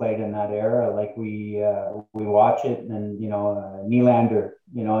that played in that era. Like we watch it, and Nylander.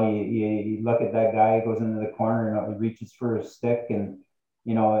 You look at that guy, goes into the corner and he reaches for his stick, and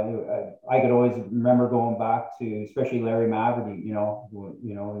I could always remember going back to, especially Larry Maverty.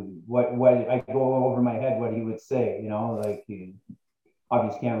 What I go over my head what he would say. Like he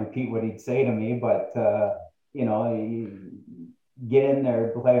obviously can't repeat what he'd say to me, but you get in there,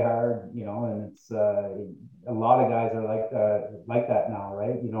 play hard, and it's a lot of guys are like that now,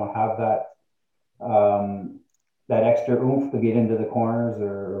 right? You don't have that extra oomph to get into the corners,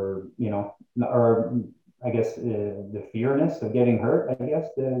 or I guess the fearness of getting hurt. I guess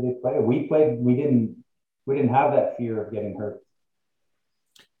they play. We didn't have that fear of getting hurt.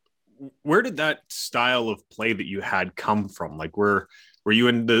 Where did that style of play that you had come from? Like, were you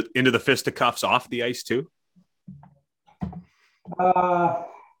into the fisticuffs off the ice too?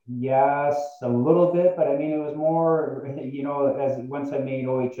 Yes, a little bit, but I mean, it was more, as once I made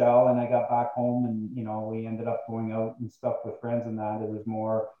OHL and I got back home, and, we ended up going out and stuff with friends and that, it was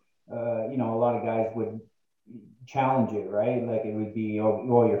more, a lot of guys would challenge it, right? Like it would be,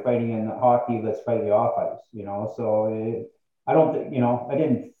 oh, you're fighting in hockey, let's fight you off ice, so I don't think, I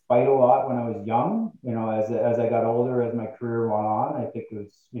didn't fight a lot when I was young, as I got older, as my career went on, I think it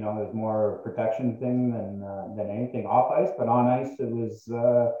was, it was more a protection thing than anything off ice, but on ice, it was,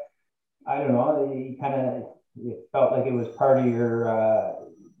 I don't know, it felt like it was part of your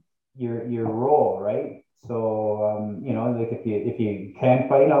role, right? So, like if you can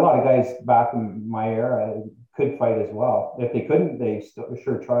fight, a lot of guys back in my era could fight as well. If they couldn't, they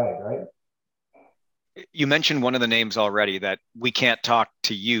sure tried, right? You mentioned one of the names already that we can't talk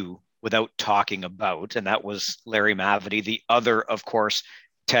to you without talking about, and that was Larry Maverty. The other, of course,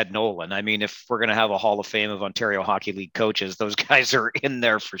 Ted Nolan. I mean, if we're going to have a Hall of Fame of Ontario Hockey League coaches, those guys are in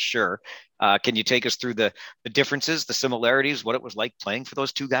there for sure. Can you take us through the differences, the similarities, what it was like playing for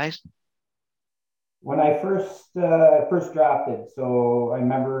those two guys? When I first drafted, so I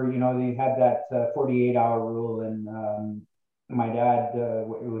remember, they had that 48-hour rule, and my dad,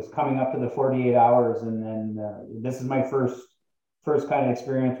 it was coming up to the 48 hours. And then this is my first kind of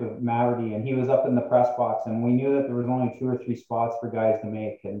experience with Maverty, and he was up in the press box, and we knew that there was only 2 or 3 spots for guys to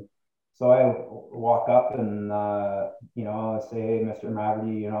make. And So I walk up and, say, hey, Mr.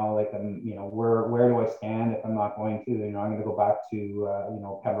 Maverty, like, where do I stand if I'm not going to, I'm going to go back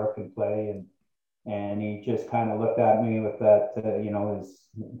to, Pembroke and play. And he just kind of looked at me with that, his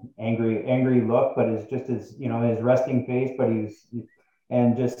angry look, but it's just his, his resting face,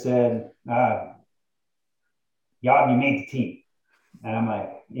 and just said, Iob, you made the team. And I'm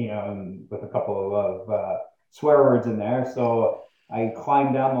like, with a couple of swear words in there. So I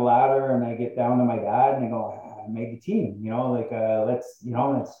climb down the ladder and I get down to my dad and I go, I made the team, let's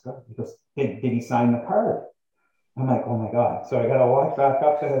go. He goes, did he sign the card? I'm like, oh my God. So I got to walk back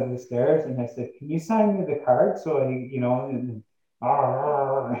up the stairs and I said, can you sign me the card? So he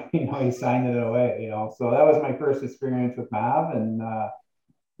signed it away, So that was my first experience with Mav. And,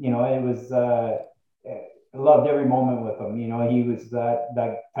 it was, I loved every moment with him. He was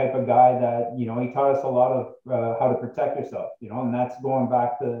that type of guy that, he taught us a lot of how to protect yourself, and that's going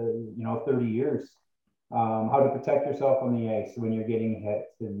back to, 30 years, how to protect yourself on the ice when you're getting hit.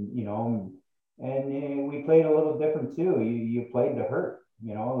 And, and we played a little different too. You played to hurt,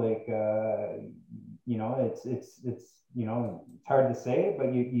 it's hard to say,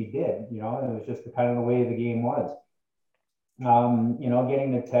 but you did, it was just the kind of the way the game was.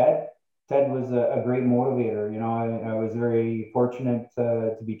 Getting to Ted was a great motivator. I was very fortunate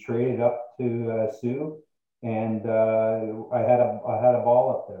to be traded up to Sioux, and I had a ball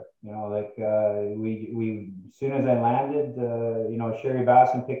up there. We as soon as I landed, Sherry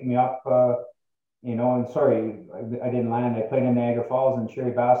Basson picked me up. And sorry, I didn't land. I played in Niagara Falls, and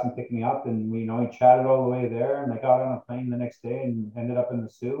Sherry Basson picked me up, and we chatted all the way there. And I got on a plane the next day and ended up in the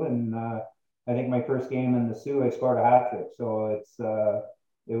Sioux. And I think my first game in the Sioux, I scored a hat trick. So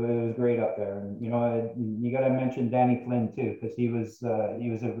it was great up there. And you got to mention Danny Flynn too, because he was a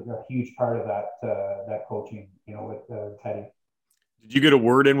huge part of that coaching. With Teddy. Did you get a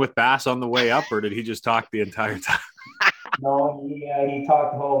word in with Bass on the way up, or did he just talk the entire time? No, he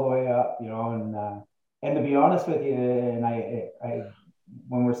talked all the way up, and to be honest with you, and I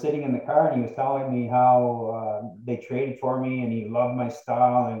when we're sitting in the car and he was telling me how they traded for me and he loved my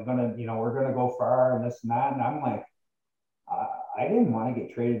style and we're gonna go far and this and that, and I'm like, I didn't want to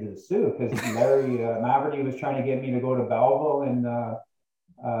get traded to the Sioux because Larry Maverty was trying to get me to go to Belleville, and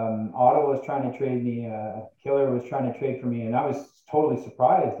Ottawa was trying to trade me. Killer was trying to trade for me, and I was totally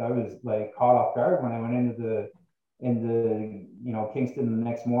surprised. I was like caught off guard when I went into Kingston the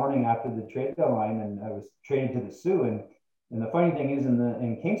next morning after the trade deadline, and I was traded to the Sioux. And the funny thing is,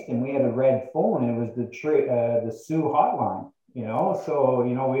 in Kingston we had a red phone, and it was the Sioux hotline. So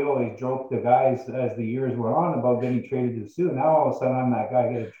we always joke the guys as the years went on about getting traded to the Sioux. Now all of a sudden I'm that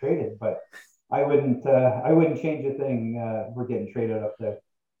guy getting traded, but I wouldn't change a thing. We're getting traded up there.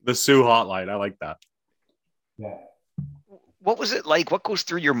 The Sioux hotline, I like that. Yeah. What was it like? What goes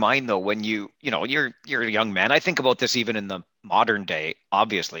through your mind though when you're a young man? I think about this even in the modern day,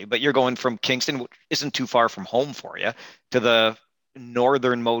 obviously, but you're going from Kingston, which isn't too far from home for you, to the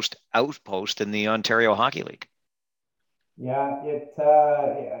northernmost outpost in the Ontario Hockey League. Yeah,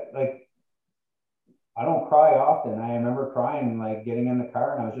 like I don't cry often. I remember crying, like getting in the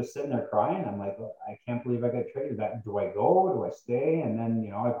car, and I was just sitting there crying. I'm like, I can't believe I got traded. Do I go? Do I stay? And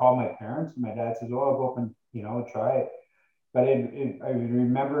then I called my parents, and my dad says, "Oh, I'll go up and try it." But I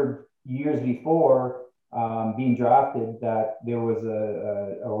remembered years before being drafted that there was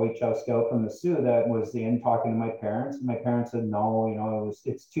a OHL scout from the Sioux that was in talking to my parents, and my parents said no,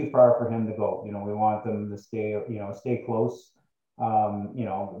 it's too far for him to go. We want them to stay close.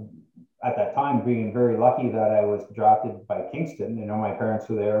 At that time, being very lucky that I was drafted by Kingston. My parents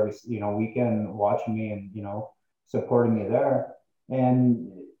were there every weekend watching me and supporting me there,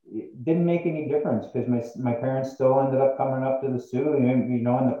 and it didn't make any difference because my parents still ended up coming up to the Sioux. In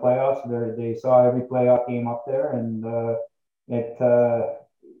the playoffs, they saw every playoff game up there, and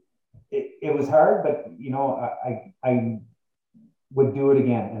it was hard, but I would do it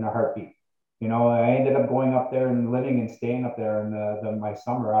again in a heartbeat. I ended up going up there and living and staying up there in my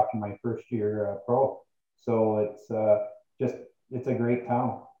summer after my first year pro. So it's a great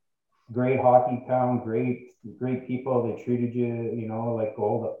town, great hockey town, great people. They treated you, like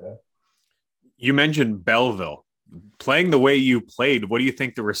gold up there. You mentioned Belleville. Playing the way you played, what do you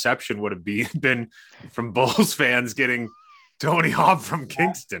think the reception would have been from Bulls fans getting Tony Iob from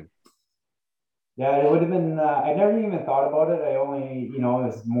Kingston? Yeah, it would have been. I never even thought about it. I only, it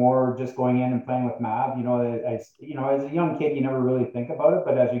was more just going in and playing with Mav. As a young kid, you never really think about it.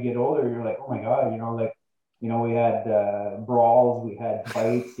 But as you get older, you're like, oh my God, we had brawls, we had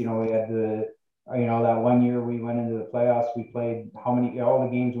fights. We had that one year we went into the playoffs, we played all the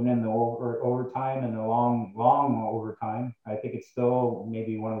games went in the overtime and the long overtime. I think it's still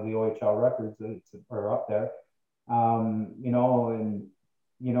maybe one of the OHL records that are up there. And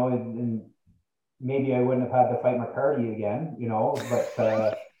maybe I wouldn't have had to fight McCarty again,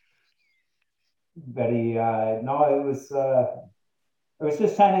 but he, no, it was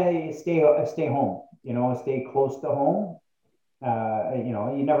just trying to stay home, stay close to home.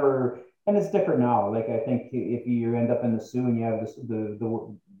 You never, and it's different now. Like I think if you end up in the Sioux and you have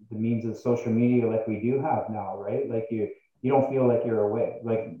the means of social media like we do have now, right? Like you don't feel like you're away.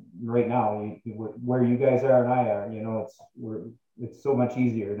 Like right now, where you guys are and I are, it's so much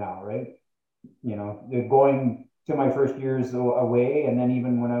easier now, right? Going to my first years away, and then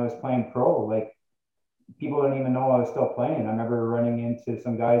even when I was playing pro, like people don't even know I was still playing. I remember running into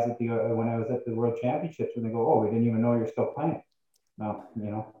some guys when I was at the World Championships, and they go, "Oh, we didn't even know you're still playing." No,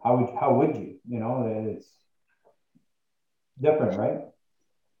 how would you? It's different, right?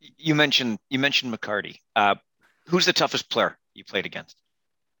 You mentioned McCarty. Who's the toughest player you played against?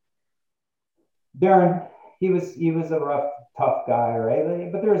 Darren. He was a rough, tough guy,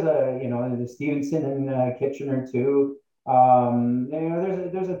 right? But there's the Stevenson and Kitchener too.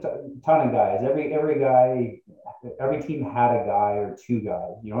 There's a ton of guys. Every team had a guy or two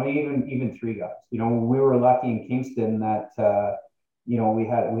guys. Even three guys. We were lucky in Kingston that we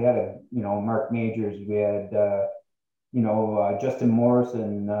had a Mark Majors. We had Justin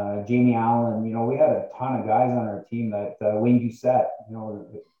Morrison, Jamie Allen. We had a ton of guys on our team that Wayne Doucette.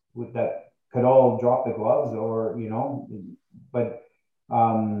 With that could all drop the gloves but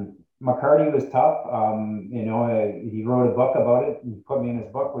McCarty was tough. He wrote a book about it and put me in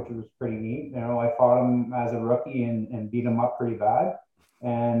his book, which was pretty neat. I fought him as a rookie and beat him up pretty bad.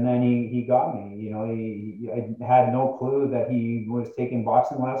 And then he got me, I had no clue that he was taking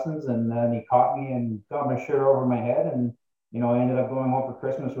boxing lessons, and then he caught me and got my shirt over my head. And, I ended up going home for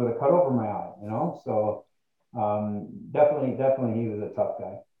Christmas with a cut over my eye, so definitely he was a tough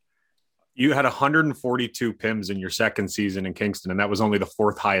guy. You had 142 PIMs in your second season in Kingston, and that was only the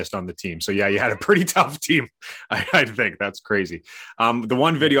fourth highest on the team. So yeah, you had a pretty tough team. I think that's crazy. The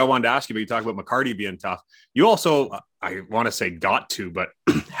one video I wanted to ask you, but you talked about McCarty being tough. You also, I want to say got to, but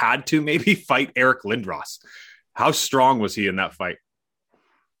had to maybe fight Eric Lindros. How strong was he in that fight?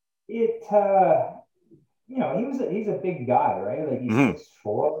 He's a big guy, right? Like he's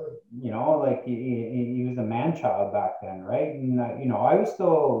 6'4", like he was a man child back then, right? And I was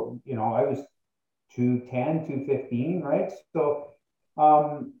still, I was 210, 215, right? So,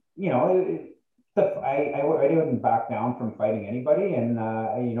 I didn't back down from fighting anybody, and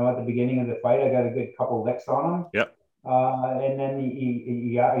at the beginning of the fight, I got a good couple licks on him. Yep. And then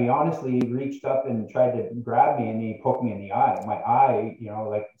he honestly reached up and tried to grab me, and he poked me in the eye. My eye,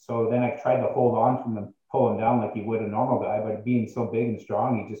 so then I tried to hold on from him, pull him down like he would a normal guy, but being so big and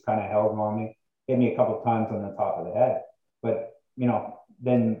strong, he just kind of held on me, hit me a couple of times on the top of the head. But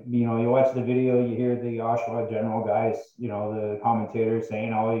then you watch the video, you hear the Oshawa general guys, the commentators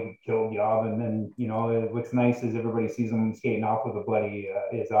saying, "Oh, he killed Iob," and then what's nice is everybody sees him skating off with a bloody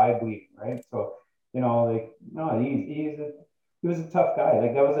his eye bleeding, right? So he was a tough guy.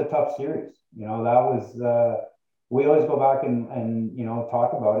 Like that was a tough series. That was we always go back and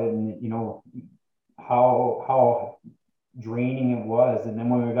talk about it, and how draining it was. And then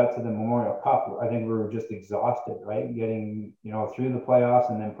when we got to the Memorial Cup, I think we were just exhausted, right? Getting through the playoffs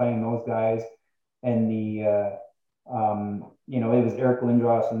and then playing those guys, and it was Eric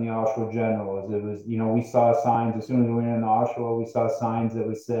Lindros and the Oshawa Generals. It was, we saw signs as soon as we went in the Oshawa, we saw signs that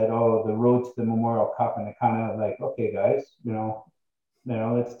was said, "Oh, the road to the Memorial Cup," and it kind of like, okay, guys,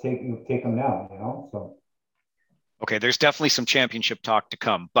 let's take them down, So. Okay, there's definitely some championship talk to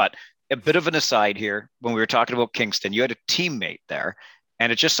come, but a bit of an aside here. When we were talking about Kingston, you had a teammate there, and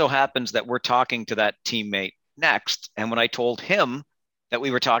it just so happens that we're talking to that teammate next. And when I told him that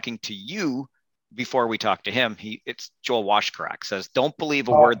we were talking to you before we talked to him, it's Joel Washkarak says, "Don't believe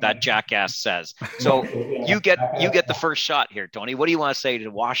a word that jackass says." So you get the first shot here, Tony. What do you want to say to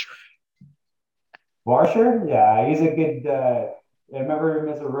Washer? Washer, yeah, he's a good. I remember him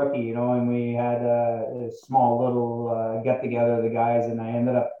as a rookie, and we had a small little get together of the guys, and I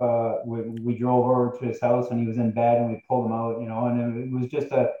ended up we drove over to his house and he was in bed, and we pulled him out, and it was just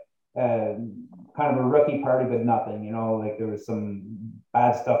a kind of a rookie party, but nothing, like there was some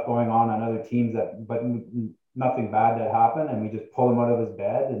bad stuff going on other teams but nothing bad that happened, and we just pulled him out of his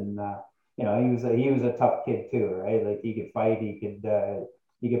bed, and he was a tough kid too, right? Like he could fight, he could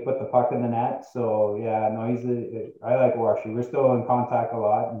put the puck in the net. So yeah, no, I like Washer. We're still in contact a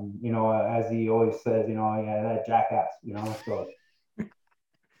lot, and as he always says, yeah, that jackass, so.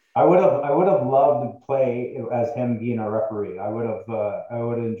 I would have loved to play as him being a referee. I would have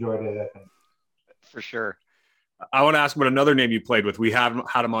enjoyed it, I think. For sure. I want to ask about another name you played with. We haven't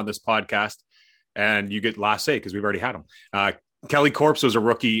had him on this podcast, and you get last say because we've already had him. Kelly Corpse was a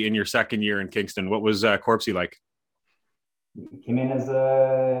rookie in your second year in Kingston. What was Corpsey like? He came in as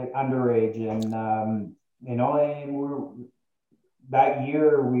a underage, and that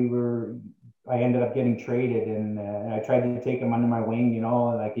year I ended up getting traded, and I tried to take him under my wing.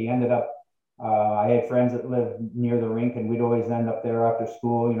 Like he ended up. I had friends that lived near the rink, and we'd always end up there after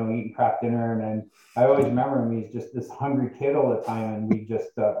school, eating crap dinner. And I always remember him. He's just this hungry kid all the time, and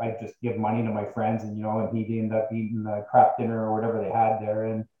I'd just give money to my friends, and he'd end up eating the crap dinner or whatever they had there.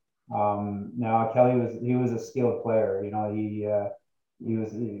 And now Kelly was a skilled player. He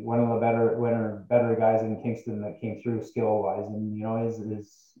was one of the better guys in Kingston that came through skill wise, and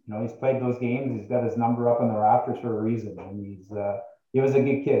he's played those games. He's got his number up in the rafters for a reason, and he was a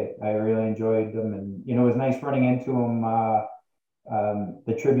good kid. I really enjoyed him, and it was nice running into him.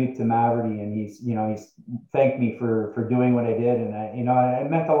 The tribute to Maverty, and he's thanked me for doing what I did, and it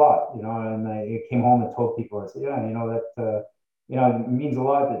meant a lot. And I came home and told people, I said, yeah, that. It means a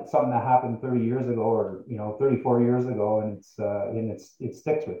lot that something that happened 30 years ago or 34 years ago, and it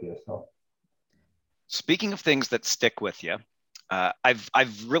sticks with you. So, speaking of things that stick with you,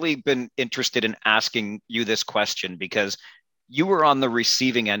 I've really been interested in asking you this question because you were on the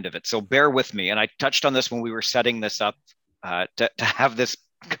receiving end of it. So bear with me. And I touched on this when we were setting this up to have this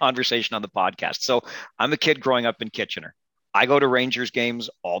conversation on the podcast. So I'm a kid growing up in Kitchener. I go to Rangers games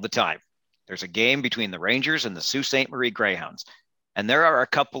all the time. There's a game between the Rangers and the Sault Ste. Marie Greyhounds. And there are a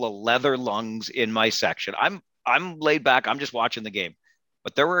couple of leather lungs in my section. I'm laid back. I'm just watching the game.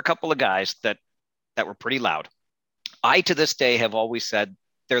 But there were a couple of guys that were pretty loud. I, to this day, have always said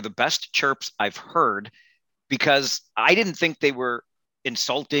they're the best chirps I've heard because I didn't think they were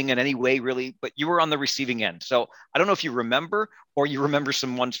insulting in any way, really. But you were on the receiving end. So I don't know if you remember or you remember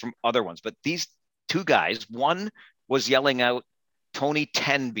some ones from other ones. But these two guys, one was yelling out Tony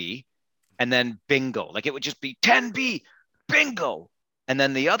 10B and then bingo. Like it would just be 10B. Bingo. And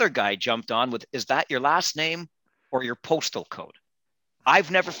then the other guy jumped on with, is that your last name or your postal code?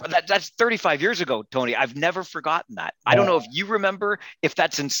 That's 35 years ago, Tony. I've never forgotten that. Yeah. I don't know if you remember, if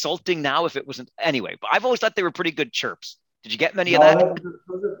that's insulting now, if it wasn't. Anyway, but I've always thought they were pretty good chirps. Did you get many of that?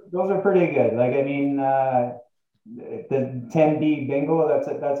 Those are pretty good. Like, I mean, the 10B bingo, that's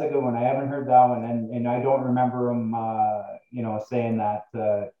a good one. I haven't heard that one. And I don't remember him, saying that,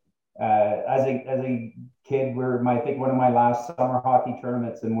 as a kid, I think one of my last summer hockey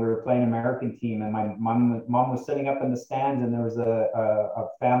tournaments, and we were playing American team, and my mom was sitting up in the stands, and there was a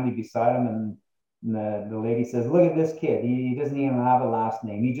family beside him, and the lady says, "Look at this kid. He doesn't even have a last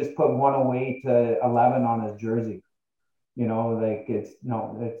name. He just put 108 to 11 on his jersey." It's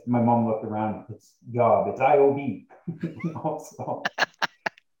my mom looked around. It's Iob. It's IOB. So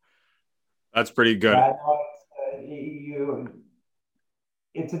that's pretty good.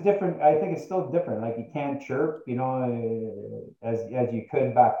 It's I think it's still different. Like you can't chirp, as you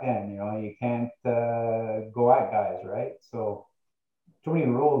could back then. You can't go at guys, right? So too many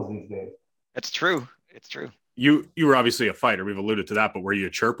rules these days. It's true. It's true. You were obviously a fighter. We've alluded to that, but were you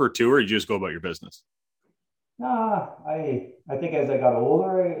a chirper too, or did you just go about your business? Nah, I think as I got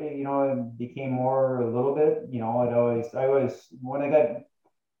older, it became more a little bit. I always when I got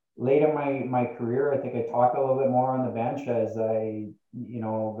late in my career, I think I talked a little bit more on the bench as I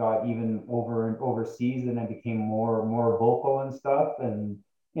got even overseas, and I became more vocal and stuff. And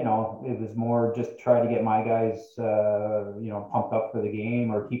it was more just try to get my guys pumped up for the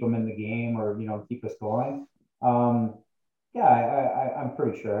game, or keep them in the game, or keep us going. I'm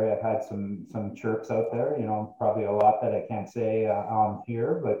pretty sure I've had some chirps out there. Probably a lot that I can't say on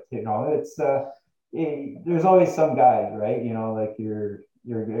here, but it's there's always some guys, right? Like I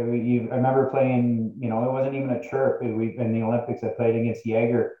remember playing, it wasn't even a chirp. In the Olympics, I played against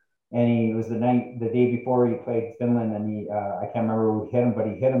Jaeger, and it was the day before he played Finland, and I can't remember who hit him, but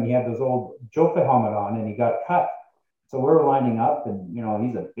he hit him. He had those old Jofa helmet on, and he got cut. So we're lining up, and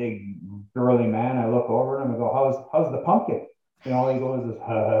he's a big, burly man. I look over at him and go, "How's the pumpkin?" He goes,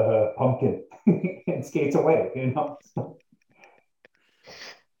 "Pumpkin," and skates away.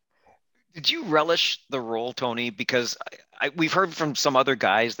 Did you relish the role, Tony? Because we've heard from some other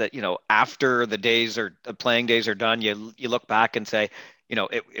guys that, after the playing days are done, you look back and say,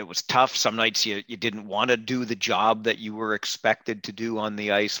 it was tough. Some nights you didn't want to do the job that you were expected to do on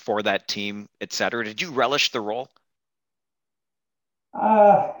the ice for that team, et cetera. Did you relish the role?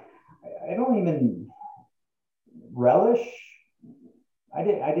 I don't even relish. I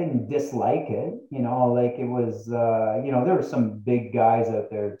didn't dislike it, like it was, there were some big guys out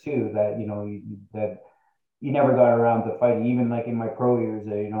there too that, that you never got around to fighting. Even like in my pro years,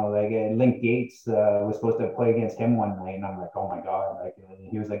 like Link Gates was supposed to play against him one night, and I'm like, oh my god, like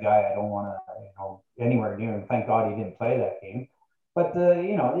he was a guy I don't want to, anywhere near. And thank God he didn't play that game. But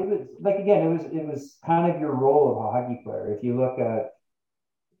it was like again, it was kind of your role of a hockey player. If you look at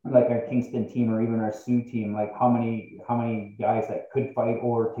like our Kingston team or even our Sioux team, like how many guys that could fight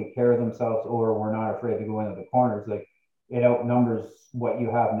or take care of themselves or were not afraid to go into the corners, like it outnumbers what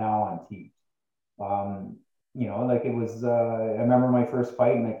you have now on teams. Um, like it was. I remember my first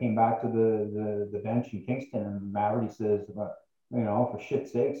fight, and I came back to the bench in Kingston, and Maverty says, for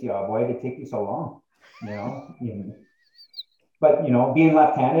shit's sakes, yeah, why did it take you so long? But being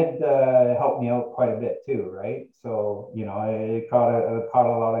left-handed helped me out quite a bit too, right? So I caught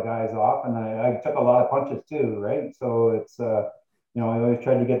a lot of guys off, and I took a lot of punches too, right? So it's I always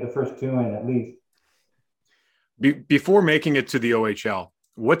tried to get the first two in at least. Before making it to the OHL,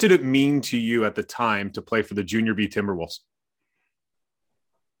 what did it mean to you at the time to play for the Junior B Timberwolves?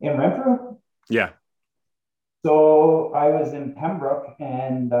 In Renfrew? Yeah. So I was in Pembroke,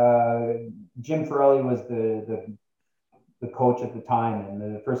 and Jim Ferrelli was the coach at the time.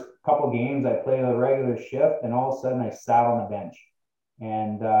 And the first couple of games, I played a regular shift, and all of a sudden I sat on the bench.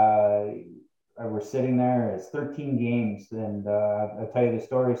 And I was sitting there. It's 13 games, and I'll tell you the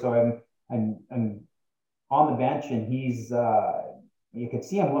story. So I'm on the bench, and he's you can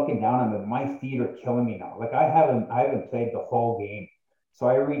see him looking down at me. My feet are killing me now. Like I haven't played the whole game. So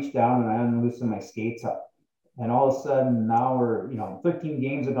I reached down and I unloosened my skates up. And all of a sudden now we're, 13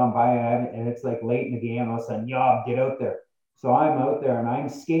 games have gone by, and it's like late in the game. All of a sudden, yeah, get out there. So I'm out there and I'm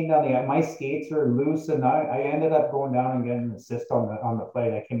skating down my skates are loose, and I ended up going down and getting an assist on the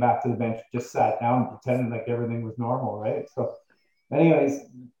play. I came back to the bench, just sat down, and pretended like everything was normal, right? So anyways,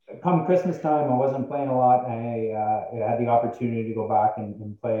 come Christmas time, I wasn't playing a lot. I had the opportunity to go back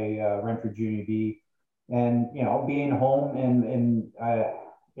and play Renfrew Junior B, and being home and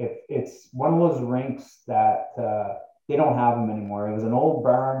it's one of those rinks that they don't have them anymore. It was an old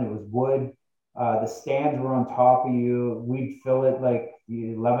barn. It was wood. The stands were on top of you. We'd fill it like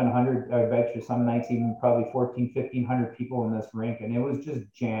 1,100. I bet you some nights even probably 14, 1,500 people in this rink, and it was just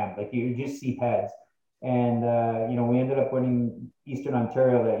jammed. Like you just see heads. And we ended up winning Eastern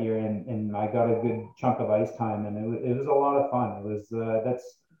Ontario that year, and I got a good chunk of ice time, and it was a lot of fun. It was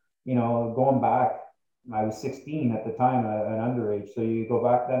that's going back. I was 16 at the time, an underage. So you go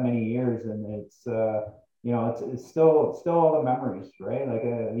back that many years, and it's it's still all the memories, right? Like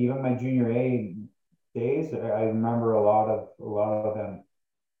even my junior A days, I remember a lot of them.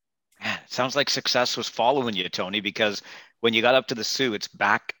 Man, it sounds like success was following you, Tony, because when you got up to the Sioux, it's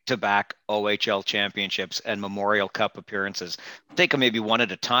back-to-back OHL championships and Memorial Cup appearances. Take them maybe one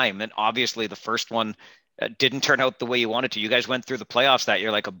at a time. And obviously the first one didn't turn out the way you wanted to. You guys went through the playoffs that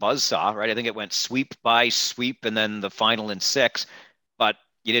year like a buzzsaw, right? I think it went sweep by sweep and then the final in 6, but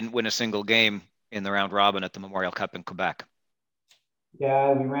you didn't win a single game in the round robin at the Memorial Cup in Quebec.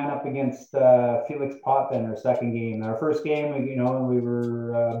 Yeah, we ran up against Felix Potvin our second game. Our first game, we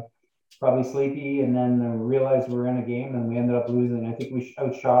were probably sleepy, and then realized we were in a game, and we ended up losing. I think we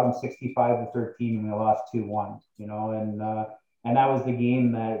outshot them 65-13, and we lost 2-1. And that was the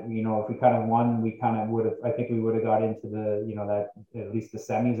game that if we kind of won, we kind of would have. I think we would have got into the that at least the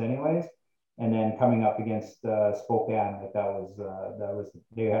semis, anyways. And then coming up against Spokane, like that was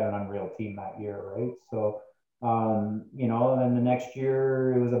they had an unreal team that year, right? So. And then the next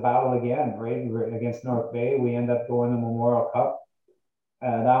year it was a battle again, right? Against North Bay, we end up going to Memorial Cup.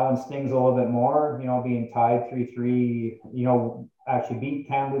 That one stings a little bit more, being tied 3-3. Actually beat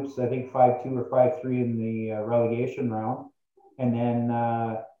Kamloops, I think 5-2 or 5-3 in the relegation round, and then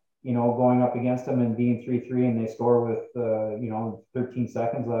going up against them and being 3-3, and they score with 13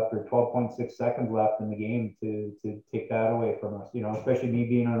 seconds left or 12.6 seconds left in the game to take that away from us. Especially me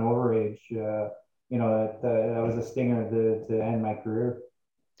being an overage. That was a stinger to end my career.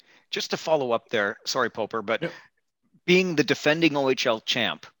 Just to follow up there, sorry, Poper, but yep. Being the defending OHL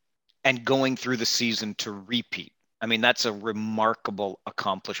champ and going through the season to repeat, I mean, that's a remarkable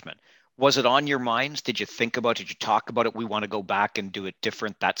accomplishment. Was it on your minds? Did you think about it? Did you talk about it? We want to go back and do it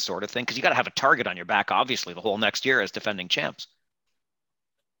different, that sort of thing? Because you got to have a target on your back, obviously, the whole next year as defending champs.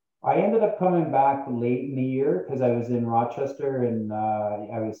 I ended up coming back late in the year because I was in Rochester, and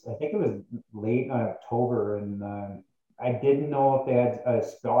I think it was late in October, and I didn't know if they had a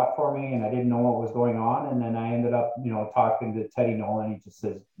spot for me, and I didn't know what was going on. And then I ended up, talking to Teddy Nolan. He just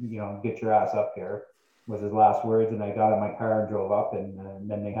says, get your ass up here, was his last words. And I got in my car and drove up, and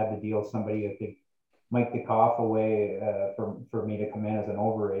then they had to deal somebody, I think, Mike DeKoff away for me to come in as an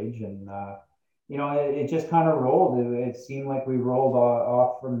overage. And, it just kind of rolled. It seemed like we rolled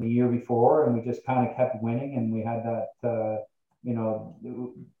off from the year before, and we just kind of kept winning. And we had that,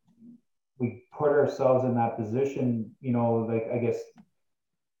 we put ourselves in that position, like, I guess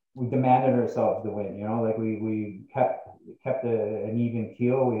we demanded ourselves to win, like we kept an even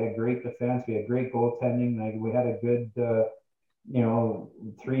keel. We had great defense. We had great goaltending. Like we had a good,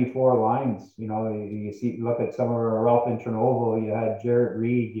 3-4 lines. You look at some of our Ralph in Chernobyl. You had Jarrett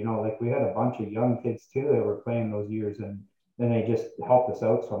Reed. Like we had a bunch of young kids too that were playing those years, and then they just helped us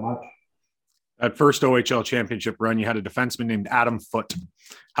out so much. That first OHL championship run, you had a defenseman named Adam Foote.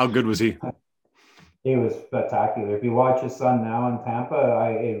 How good was he? He was spectacular. If you watch his son now in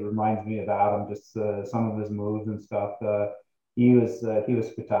Tampa, it reminds me of Adam. Just some of his moves and stuff. He was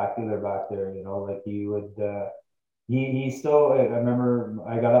spectacular back there. Like he would. He still. I remember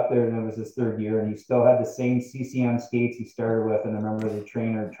I got up there and it was his third year, and he still had the same CCM skates he started with. And I remember the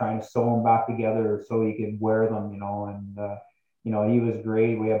trainer trying to sew them back together so he could wear them. And he was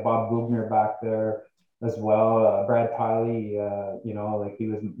great. We had Bob Bugner back there as well. Brad Tiley, like he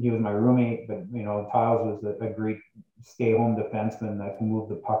was my roommate, but Tiles was a great stay-home defenseman that can move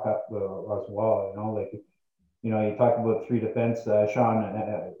the puck up as well. You talk about three defense, Sean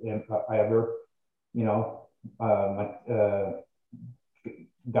Iob,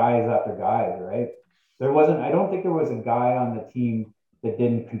 guys after guys, right? I don't think there was a guy on the team that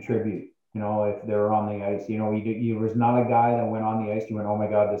didn't contribute. If they were on the ice, you was not a guy that went on the ice. You went, oh my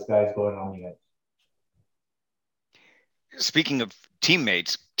God, this guy's going on the ice. Speaking of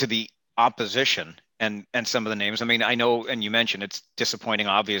teammates, to the opposition and some of the names, I mean, I know, and you mentioned it's disappointing,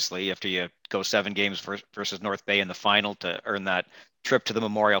 obviously, after you go 7 games versus North Bay in the final to earn that trip to the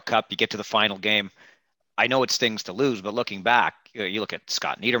Memorial Cup. You get to the final game. I know it stings to lose, but looking back, you look at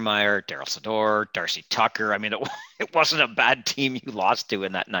Scott Niedermayer, Daryl Sador, Darcy Tucker. I mean, it wasn't a bad team you lost to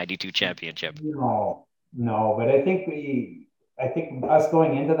in that 92 championship. No, but I think us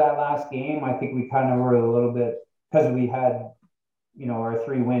going into that last game, I think we kind of were a little bit, because we had, our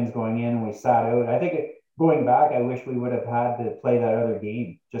 3 wins going in and we sat out. I think going back, I wish we would have had to play that other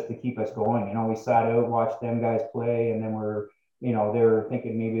game just to keep us going. We sat out, watched them guys play, and then they were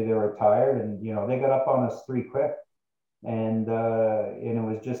thinking maybe they were tired, and, they got up on us 3 quick. And it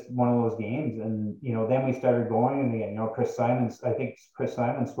was just one of those games. And, then we started going, and again, I think Chris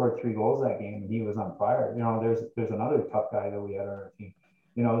Simon scored 3 goals that game, and he was on fire. There's another tough guy that we had on our team,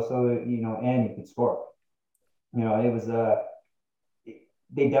 and he could score. It was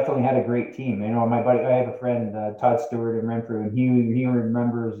they definitely had a great team. My buddy, I have a friend, Todd Stewart in Renfrew, and he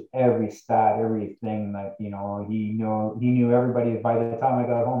remembers every stat, everything that, he knew everybody. By the time I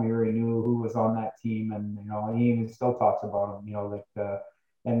got home, he already knew who was on that team. And, he even still talks about them,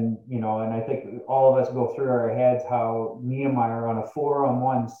 and I think all of us go through our heads how Niedermayer on a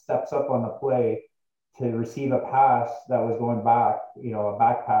 4-on-1 steps up on the play to receive a pass that was going back, a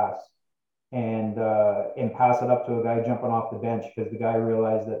back pass, and pass it up to a guy jumping off the bench because the guy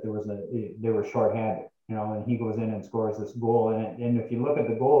realized that they were shorthanded, and he goes in and scores this goal. And if you look at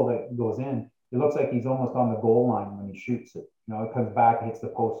the goal that goes in, it looks like he's almost on the goal line when he shoots it. It comes back, hits the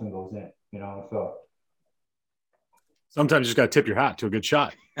post, and goes in. So sometimes you just got to tip your hat to a good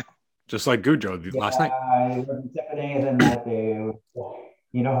shot, just like Goudreau last night. I wasn't tipping anything that day.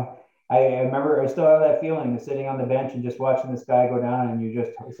 I remember I still have that feeling of sitting on the bench and just watching this guy go down, and you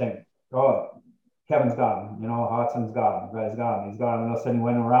just saying, oh, Kevin's got him, Hodson's got him, he's got him, and all of a sudden he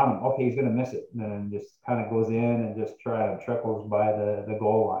went around him, okay, he's going to miss it, and then just kind of goes in and just trickles by the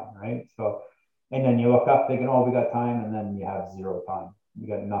goal line, right? So, and then you look up thinking, oh, we got time, and then you have 0 time. You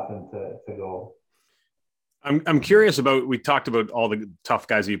got nothing to go. I'm curious about, we talked about all the tough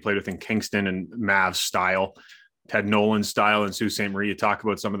guys that you played with in Kingston and Mavs style, Ted Nolan style, and Sault Ste. Marie. You talk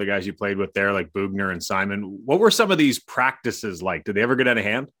about some of the guys you played with there, like Bugner and Simon. What were some of these practices like? Did they ever get out of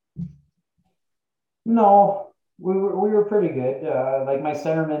hand? No, we were pretty good. Like my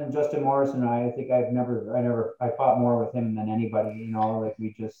centerman, Justin Morrison, I think I fought more with him than anybody,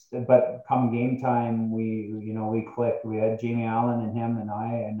 but come game time, we clicked. We had Jamie Allen and him and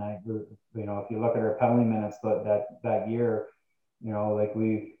I, if you look at our penalty minutes that year,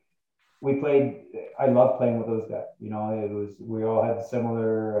 we played. I love playing with those guys. We all had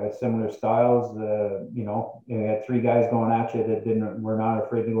similar styles. We had 3 guys going at you that were not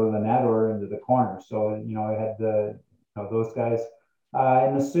afraid to go to the net or into the corner. So I had those guys.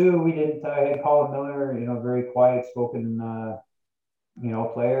 In the Sioux, we didn't. I had Colin Miller, very quiet spoken,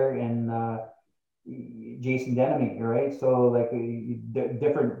 player, and Jason Denemy, right? So like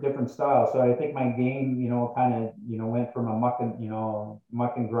different style. So I think my game, kind of, went from a muck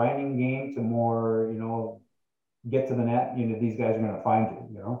and grinding game to more, get to the net. These guys are going to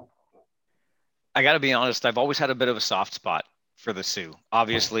find you. I got to be honest, I've always had a bit of a soft spot for the Sioux.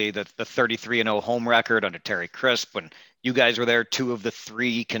 Obviously, the 33-0 home record under Terry Crisp, when you guys were there, 2 of the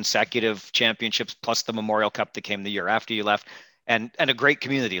 3 consecutive championships, plus the Memorial Cup that came the year after you left, and a great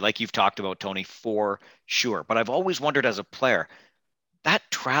community, like you've talked about, Tony, for sure. But I've always wondered as a player, that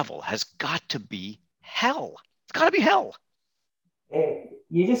travel has got to be hell. It's got to be hell.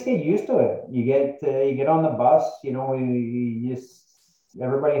 You just get used to it. You get on the bus. You just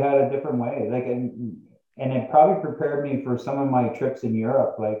everybody had a different way. Like and it probably prepared me for some of my trips in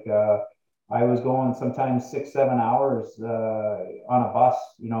Europe. Like I was going sometimes 6-7 hours on a bus.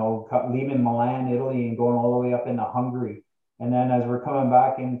 Leaving Milan, Italy, and going all the way up into Hungary. And then as we're coming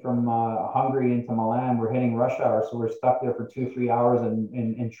back in from Hungary into Milan, we're hitting rush hour. So we're stuck there for 2-3 hours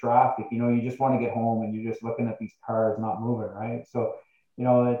in traffic. You just want to get home and you're just looking at these cars not moving, right? So,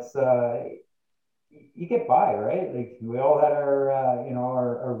 it's, you get by, right? Like we all had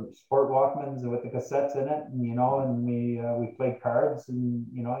our sport Walkmans with the cassettes in it, and we played cards and,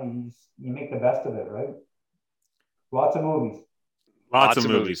 you make the best of it, right? Lots of movies. Lots of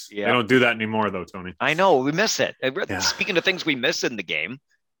movies. Yeah. They don't do that anymore, though, Tony. I know. We miss it. Yeah. Speaking of things we miss in the game.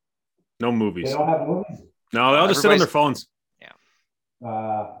 No movies. They don't have movies. No, they'll just sit on their phones. Yeah.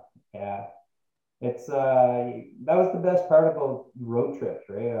 Yeah. It's that was the best part about road trips,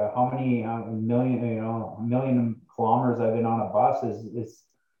 right? How many million kilometers I've been on a bus is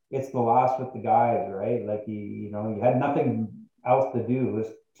it's the last with the guys, right? Like you had nothing else to do was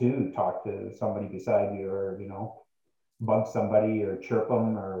to talk to somebody beside you, or bug somebody or chirp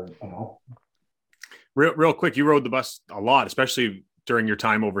them, or Real quick, you rode the bus a lot, especially during your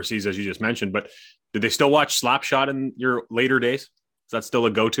time overseas, as you just mentioned. But did they still watch Slapshot in your later days? Is that still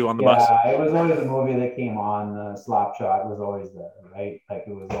a go-to on the bus? Yeah, it was always a movie that came on. Slapshot was always there, right? Like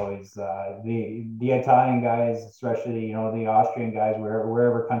it was always the Italian guys, especially the Austrian guys,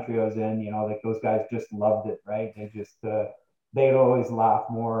 wherever country I was in, like those guys just loved it, right? They'd always laugh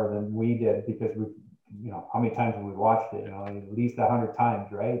more than we did because we, how many times we watched it? At least 100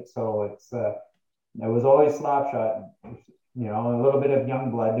 times, right? So it was always Slapshot. A little bit of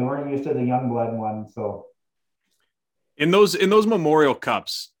Youngblood. They weren't used to the Youngblood one, so. In those Memorial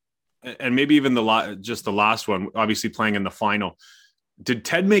Cups, and maybe even the last one, obviously playing in the final, did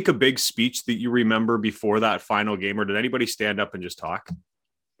Ted make a big speech that you remember before that final game, or did anybody stand up and just talk?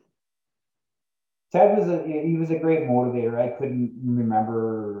 Ted was a great motivator. I couldn't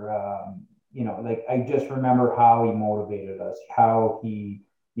remember, like I just remember how he motivated us, how he,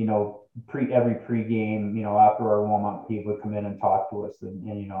 every pregame, after our warm up, he would come in and talk to us, and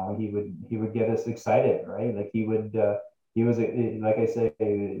he would get us excited, right? Like he was like I say,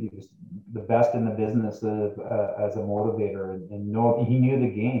 he was the best in the business of as a motivator, and he knew the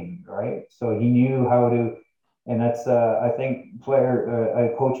game, right? So he knew how to, and that's I think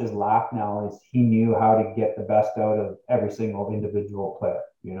coaches laugh now is he knew how to get the best out of every single individual player.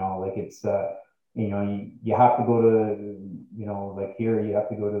 Like it's you have to go to, like here, you have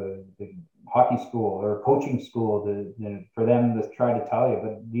to go to the hockey school or coaching school for them to try to tell you,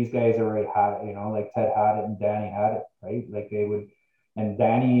 but these guys already had it, like Ted had it and Danny had it, right? Like they would, and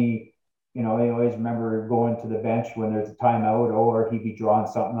Danny, I always remember going to the bench when there's a timeout, or he'd be drawing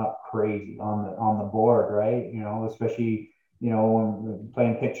something up crazy on the board, right? Especially, when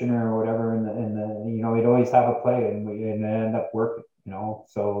playing Kitchener or whatever, and we'd always have a play and it end up working.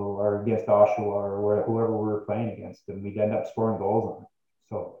 So, or against Oshawa or whoever we were playing against, and we'd end up scoring goals on it.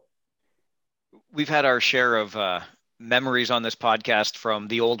 So we've had our share of memories on this podcast from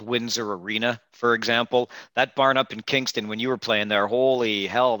the old Windsor Arena, for example. That barn up in Kingston when you were playing there, holy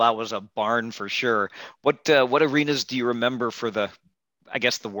hell, that was a barn for sure. What arenas do you remember for the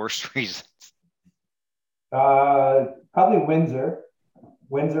worst reasons? Probably Windsor.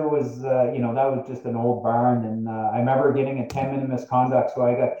 Windsor was, that was just an old barn. And I remember getting a 10-minute misconduct, so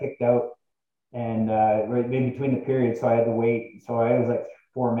I got kicked out. And right in between the periods, so I had to wait. So I was like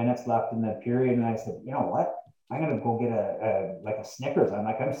 4 minutes left in that period. And I said, you know what? I'm going to go get a Snickers.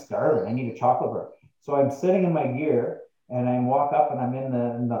 I'm starving. I need a chocolate bar. So I'm sitting in my gear, and I walk up, and I'm in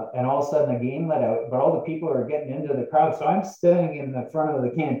and all of a sudden the game let out, but all the people are getting into the crowd. So I'm sitting in the front of the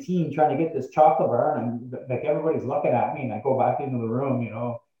canteen trying to get this chocolate bar, and I'm like, everybody's looking at me, and I go back into the room, And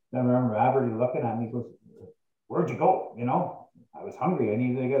I remember Averty looking at me, he goes, "Where'd you go?" I was hungry. I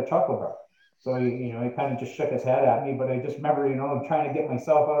needed to get a chocolate bar. So he kind of just shook his head at me, but I just remember, trying to get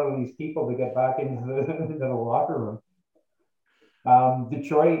myself out of these people to get back into the locker room.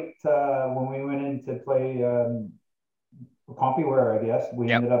 Detroit, when we went in to play CompuWare, I guess we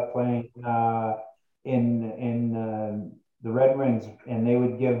Yep. ended up playing in the Red Wings, and they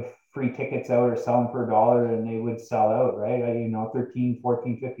would give free tickets out or sell them for $1, and they would sell out, right? 13,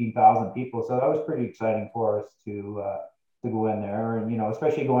 14, 15,000 people. So that was pretty exciting for us to go in there, and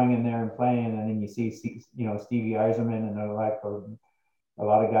especially going in there and playing, and then you see Stevie Eiserman and like a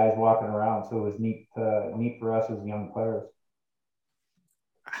lot of guys walking around. So it was neat for us as young players.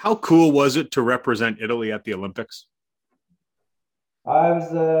 How cool was it to represent Italy at the Olympics?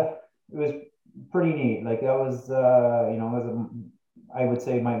 It was pretty neat. Like that was, I would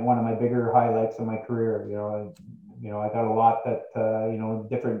say one of my bigger highlights of my career. I got a lot that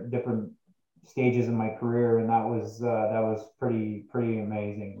different stages in my career, and that was pretty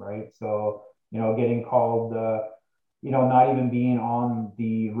amazing, right? So getting called, not even being on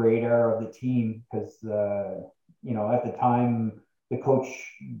the radar of the team because at the time the coach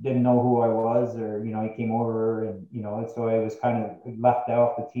didn't know who I was, or he came over, and so I was kind of left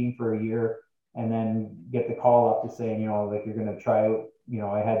off the team for a year, and then get the call up to say, like you're going to try out.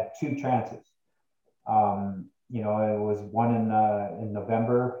 I had 2 chances. It was one in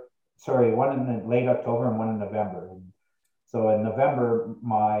November, one in the late October and one in November. And so in November,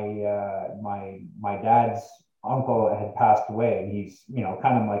 my dad's uncle had passed away, and he's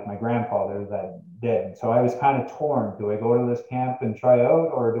kind of like my grandfather that did. So I was kind of torn. Do I go to this camp and try out,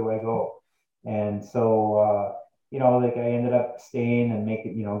 or do I go? And so like I ended up staying and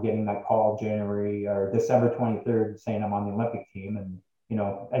getting that call January or December 23rd saying I'm on the Olympic team. And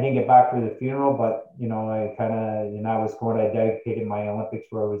I didn't get back for the funeral, but I kind of I was going to dedicate my Olympics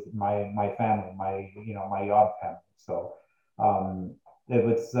where it was my family, my Iob family. So it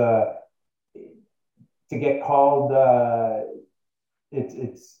was to get called,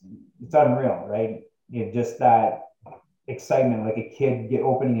 it's unreal, right? Just that excitement, like a kid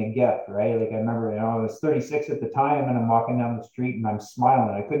opening a gift, right? Like I remember, I was 36 at the time, and I'm walking down the street and I'm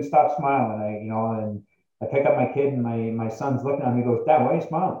smiling. I couldn't stop smiling. And I pick up my kid, and my son's looking at me, goes, "Dad, why are you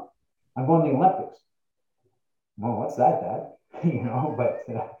smiling?" "I'm going to the Olympics." "Well, what's that, Dad?"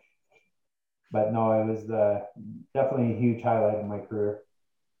 But no, it was definitely a huge highlight in my career.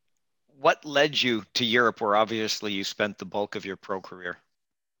 What led you to Europe, where obviously you spent the bulk of your pro career?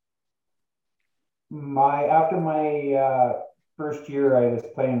 After my first year, I was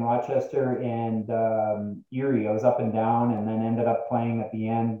playing Rochester and Erie. I was up and down, and then ended up playing at the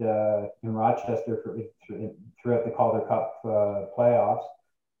end in Rochester throughout the Calder Cup playoffs.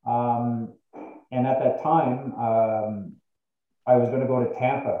 And at that time, I was going to go to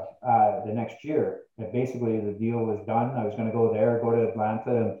Tampa the next year. And basically, the deal was done. I was going to go there, go to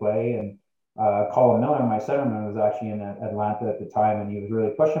Atlanta and play. And Colin Miller, my centerman, was actually in Atlanta at the time, and he was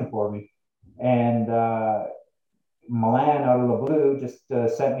really pushing for me. And Milan, out of the blue, just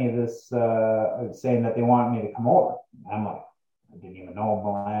sent me this saying that they wanted me to come over. I'm like, I didn't even know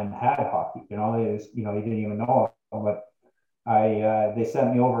Milan had hockey. He didn't even know. But they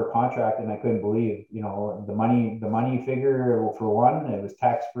sent me over a contract, and I couldn't believe, the money figure for one, it was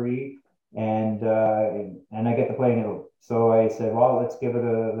tax free, and I get to play in Italy. So I said, well, let's give it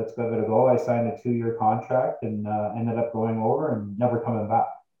a go. I signed a 2-year contract, and ended up going over and never coming back.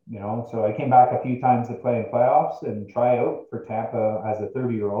 So I came back a few times to play in playoffs and try out for Tampa as a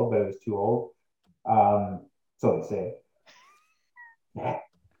 30-year-old, but I was too old. So they say. Yeah.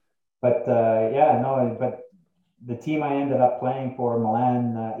 But but the team I ended up playing for,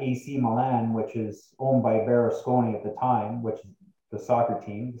 Milan, AC Milan, which is owned by Berlusconi at the time, which is the soccer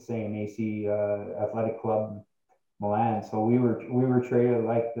team, the same AC Athletic Club Milan. So we were treated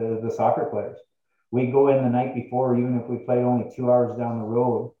like the soccer players. We'd go in the night before, even if we played only 2 hours down the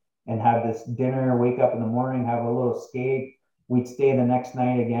road, and have this dinner, wake up in the morning, have a little skate. We'd stay the next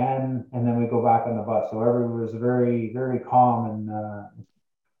night again, and then we'd go back on the bus. So everyone was very, very calm and,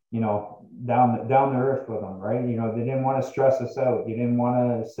 down the earth with them, right? They didn't want to stress us out. You didn't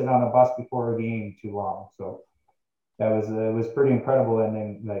want to sit on a bus before a game too long. So it was pretty incredible. And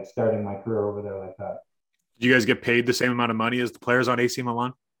then like starting my career over there like that. Did you guys get paid the same amount of money as the players on AC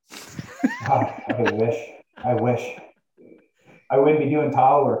Milan? I wish. I wouldn't be doing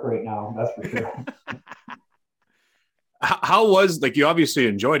tile work right now. That's for sure. How was, like, you obviously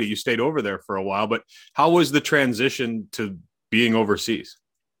enjoyed it. You stayed over there for a while, but how was the transition to being overseas?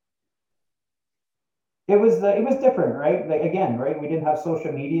 It was different, right? Like, again, right? We didn't have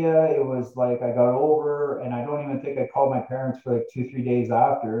social media. It was like I got over, and I don't even think I called my parents for like 2-3 days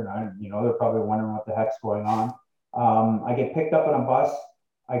after. And they're probably wondering what the heck's going on. I get picked up on a bus.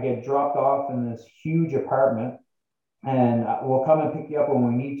 I get dropped off in this huge apartment and we'll come and pick you up when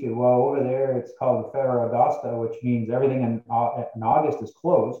we need to. Well, over there, it's called the Federal Augusta, which means everything in August is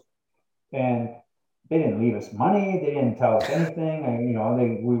closed. And they didn't leave us money. They didn't tell us anything.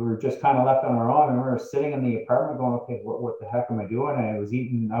 And, we were just kind of left on our own. And we were sitting in the apartment going, okay, what the heck am I doing? And I was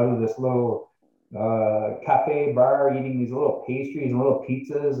eating out of this little cafe bar, eating these little pastries and little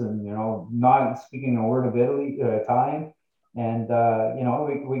pizzas, and not speaking a word of Italian. And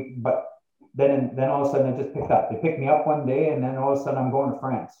but then all of a sudden it just picked up. They picked me up one day, and then all of a sudden I'm going to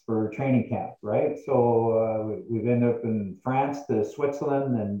France for training camp, right? So we've ended up in France to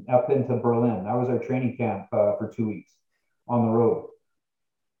Switzerland and up into Berlin. That was our training camp for 2 weeks on the road.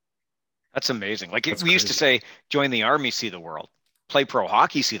 That's amazing. Like That's we used to say, join the army, see the world. Play pro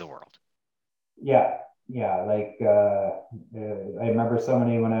hockey, see the world. Yeah. Like I remember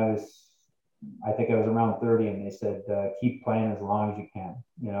somebody when I think I was around 30, and they said, keep playing as long as you can.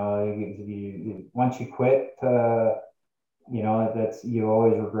 Once you quit, that's, you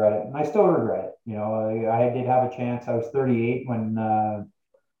always regret it. And I still regret it. I did have a chance. I was 38 when I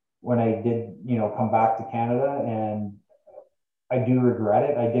did, come back to Canada, and I do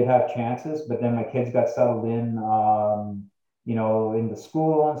regret it. I did have chances, but then my kids got settled in, into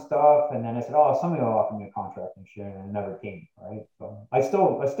school and stuff. And then I said, oh, somebody will offer me a contract next year, and it never came. Right. So I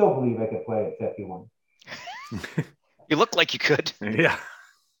still believe I could play at 51. You look like you could. Yeah.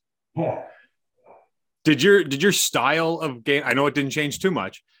 Yeah. Did your style of game, I know it didn't change too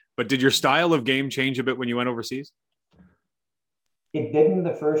much, but did your style of game change a bit when you went overseas? It didn't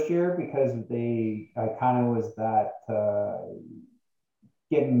the first year because I kind of was that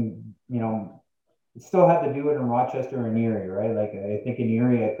getting, still had to do it in Rochester and Erie, right? Like I think in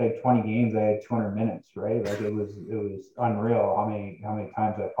Erie, I played 20 games. I had 200 minutes, right? Like it was unreal how many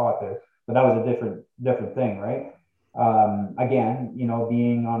times I fought there. But that was a different thing, right? Again,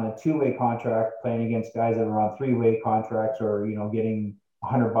 being on a 2-way contract, playing against guys that are on 3-way contracts, or getting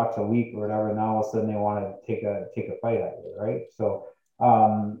 $100 a week or whatever. Now all of a sudden they want to take a fight out of it, right? So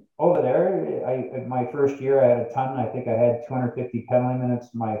over there, my first year I had a ton. I think I had 250 penalty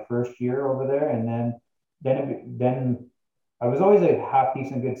minutes my first year over there, and then I was always a half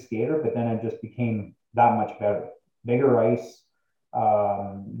decent good skater, but then I just became that much better. Bigger ice,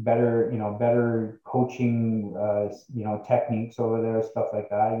 better coaching, techniques over there, stuff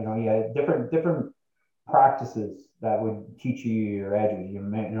like that. You had different practices that would teach you your edges,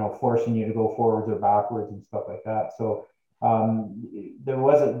 forcing you to go forwards or backwards and stuff like that. So there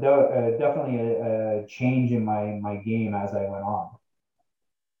was definitely a change in my game as I went on.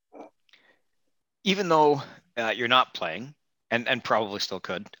 Even though you're not playing, and probably still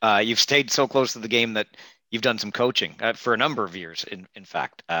could, you've stayed so close to the game that you've done some coaching for a number of years. In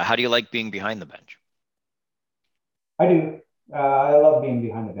fact, how do you like being behind the bench? I do. I love being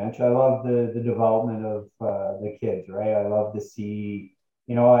behind the bench. I love the development of the kids, right? I love to see,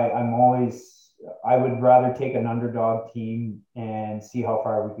 I would rather take an underdog team and see how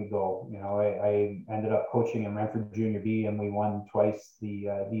far we could go. I ended up coaching in Renfrew Junior B, and we won twice the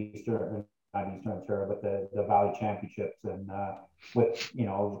Eastern, not Eastern Ontario, but the Valley Championships, and with,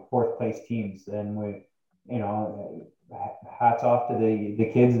 4th place teams. And we, hats off to the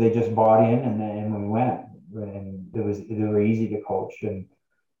kids. They just bought in, and we went. And they were easy to coach. And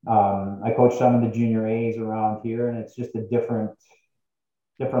I coached some of the junior A's around here, and it's just a different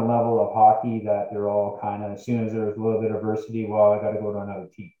level of hockey that they're all kind of, as soon as there's a little bit of adversity, well, I got to go to another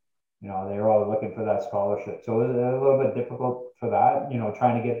team. They're all looking for that scholarship. So it was a little bit difficult for that,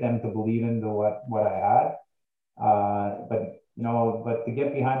 trying to get them to believe into what I had. But to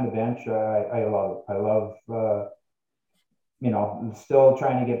get behind the bench, I love it. I love, still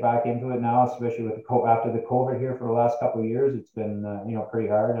trying to get back into it now, especially with after the COVID here for the last couple of years. It's been, pretty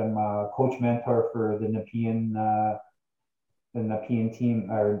hard. I'm a coach mentor for the Nepean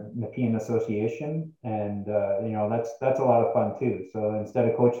team, or Nepean Association. And, that's a lot of fun too. So instead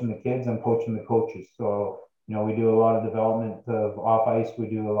of coaching the kids, I'm coaching the coaches. So, we do a lot of development of off ice. We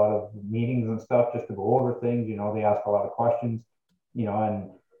do a lot of meetings and stuff just to go over things. They ask a lot of questions, and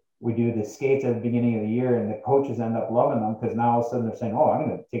we do the skates at the beginning of the year, and the coaches end up loving them because now all of a sudden they're saying, oh, I'm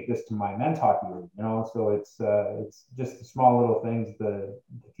going to take this to my men's hockey league, so it's just the small little things to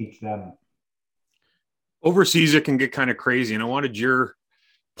teach them. Overseas, it can get kind of crazy. And I wanted your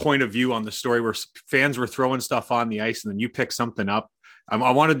point of view on the story where fans were throwing stuff on the ice and then you pick something up.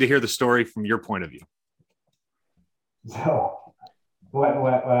 I wanted to hear the story from your point of view. So when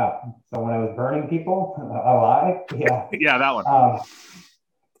I was burning people alive, yeah. Yeah, that one.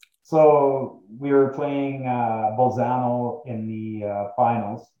 So we were playing Bolzano in the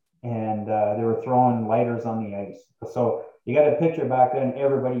finals, and they were throwing lighters on the ice. So you got a picture back then,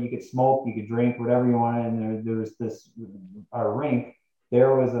 everybody, you could smoke, you could drink, whatever you wanted. And there was this, our rink,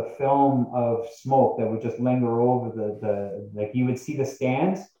 there was a film of smoke that would just linger over like you would see the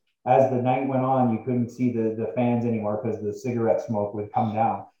stands. As the night went on, you couldn't see the fans anymore because the cigarette smoke would come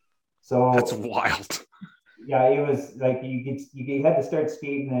down. So that's wild. Yeah, it was like you had to start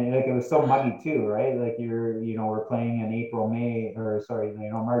skating, and like it was so muggy too, right? Like we're playing in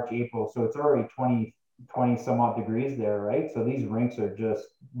March, April, so it's already 20 some odd degrees there, right? So these rinks are just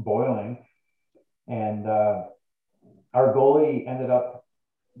boiling. And our goalie ended up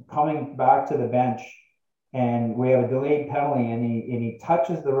coming back to the bench, and we have a delayed penalty, and he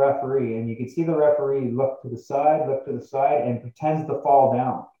touches the referee, and you can see the referee look to the side, and pretends to fall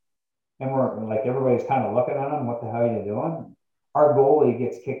down. And we're like, everybody's kind of looking at him, what the hell are you doing? Our goalie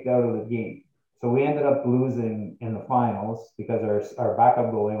gets kicked out of the game. So we ended up losing in the finals because our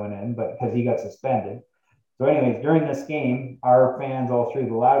backup goalie went in, but because he got suspended. So anyways, during this game, our fans all threw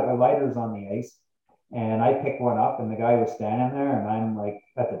the lighters on the ice, and I picked one up, and the guy was standing there, and I'm like,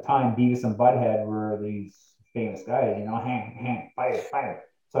 at the time, Beavis and Butthead were these famous guys, fire.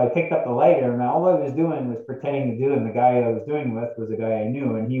 So I picked up the lighter, and all I was doing was pretending to do it. And the guy I was doing with was a guy I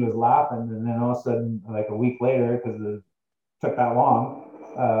knew, and he was laughing. And then all of a sudden, like a week later, because it took that long,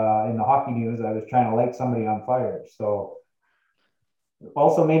 in the hockey news, I was trying to light somebody on fire. So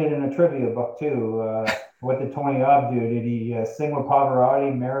also made it in a trivia book too. What did Tony Iob do? Did he sing with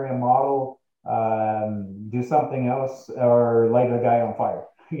Pavarotti, marry a model, do something else, or light a guy on fire?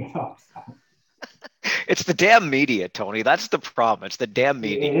 It's the damn media, Tony. That's the problem. It's the damn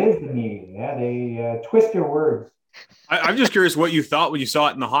media. It is the media. Yeah, they twist your words. I'm just curious what you thought when you saw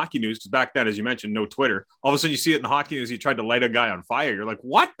it in the hockey news, because back then, as you mentioned, no Twitter. All of a sudden, you see it in the hockey news. You tried to light a guy on fire. You're like,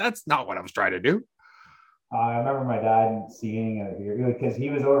 what? That's not what I was trying to do. I remember my dad seeing it here because he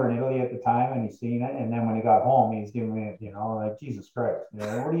was over in Italy at the time, and he's seen it. And then when he got home, he's giving me, like, Jesus Christ, what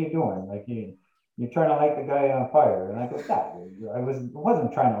are you doing? Like, you're trying to light the guy on fire. And I go, Dad, I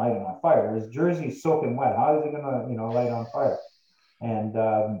wasn't trying to light him on fire. His jersey's soaking wet. How is he going to, light on fire? And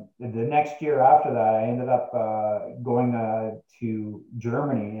the next year after that, I ended up going to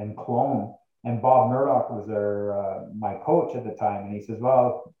Germany and Cologne. And Bob Murdoch was my coach at the time. And he says,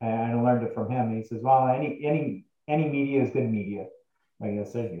 well, and I learned it from him. He says, well, any media is good media. Like I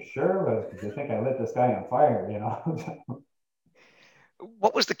said, you sure? Because you think I lit this guy on fire,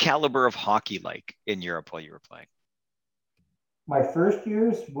 What was the caliber of hockey like in Europe while you were playing? My first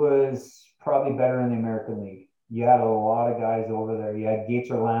years was probably better in the American League. You had a lot of guys over there. You had Gates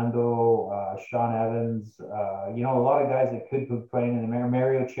Orlando, Sean Evans, a lot of guys that could be playing in the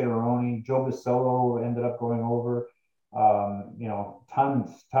Mario Chironi, Joe Basillo ended up going over.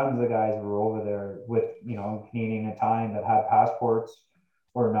 Tons of guys were over there with, Canadian and Italian that had passports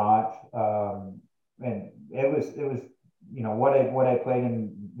or not. And it was, what I played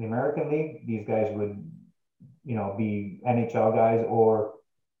in the American League, these guys would, be NHL guys or,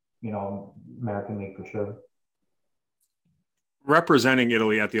 American League for sure. Representing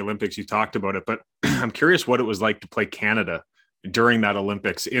Italy at the Olympics, you talked about it, but I'm curious what it was like to play Canada during that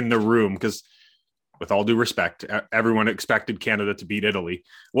Olympics in the room, because with all due respect, everyone expected Canada to beat Italy.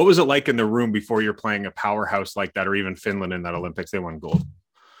 What was it like in the room before you're playing a powerhouse like that, or even Finland in that Olympics? They won gold.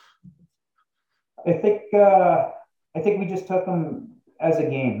 I think we just took them as a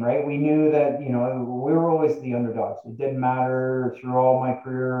game, right? We knew that, we were always the underdogs. It didn't matter through all my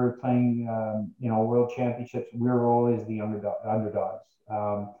career playing, world championships. We were always the underdogs.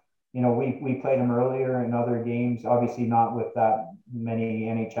 We played them earlier in other games, obviously not with that many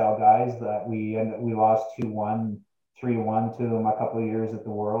NHL guys that we lost 2-1, 3-1 to them a couple of years at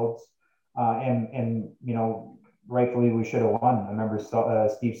the Worlds. Rightfully we should have won. I remember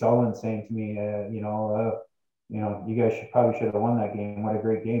Steve Sullivan saying to me, you guys probably should have won that game. What a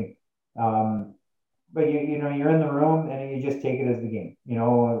great game. But you're in the room and you just take it as the game,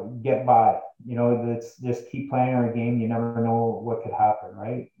 get by, let's just keep playing our game. You never know what could happen.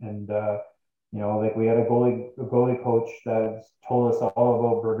 Right. And, like we had a goalie coach that told us all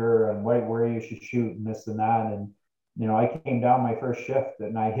about Berger and where you should shoot and this and that. And, I came down my first shift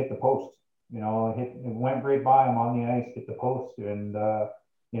and I hit the post, it went right by him on the ice, hit the post. And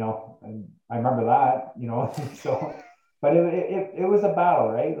I remember that, so, but it was a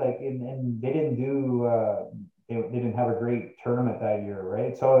battle, right? Like, and they didn't they didn't have a great tournament that year,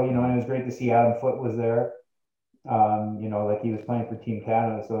 right? So, it was great to see Adam Foote was there. Like he was playing for Team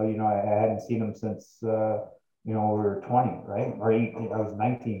Canada. So, I hadn't seen him since, we were 20, right? Or 18, I was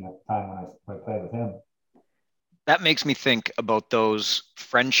 19 at the time when I played with him. That makes me think about those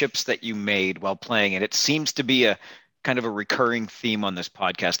friendships that you made while playing. And it seems to be kind of a recurring theme on this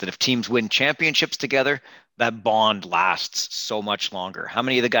podcast that if teams win championships together, that bond lasts so much longer. How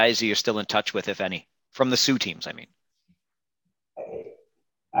many of the guys are you still in touch with, if any, from the Sioux teams? I mean,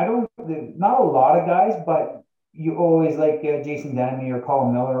 I don't, not a lot of guys, but you always like Jason Denemy or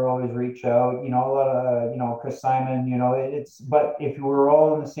Colin Miller always reach out, a lot of, Chris Simon, but if you were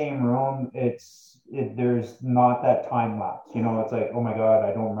all in the same room, there's not that time lapse, it's like, oh my God,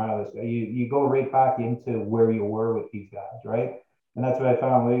 I don't remember this guy. You go right back into where you were with these guys, right? And that's what I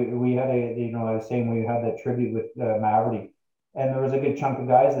found. We had I was saying we had that tribute with Maverty, and there was a good chunk of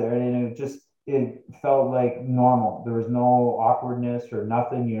guys there, and it felt like normal. There was no awkwardness or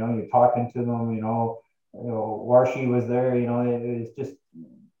nothing, you're talking to them, Warshi was there, it's just,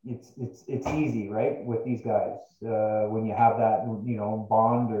 it's easy, right? With these guys, when you have that,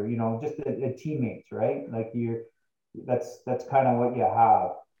 bond or, just a teammates, right? Like that's kind of what you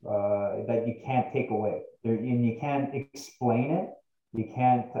have, that you can't take away there, and you can't explain it. You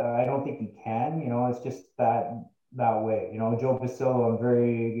can't, I don't think you can, it's just that way. Joe Basillo, I'm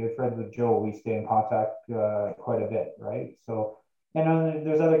very good friends with Joe. We stay in contact quite a bit, right? So, and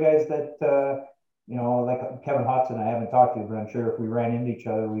there's other guys that, like Kevin Hodson, I haven't talked to, but I'm sure if we ran into each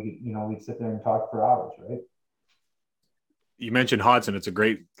other, we'd sit there and talk for hours, right? You mentioned Hodson. It's a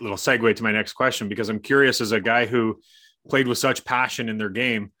great little segue to my next question, because I'm curious, as a guy who played with such passion in their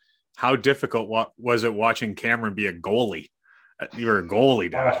game, how difficult was it watching Cameron be a goalie? You were a goalie,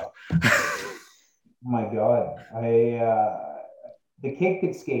 Dad. Oh my God. The kid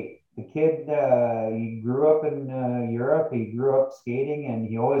could skate. The kid, he grew up in Europe. He grew up skating, and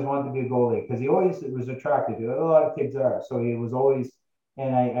he always wanted to be a goalie because he always was attracted to it. A lot of kids are. So he was always,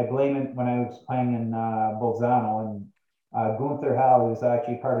 and I blame it when I was playing in Bolzano, and Gunther Hall was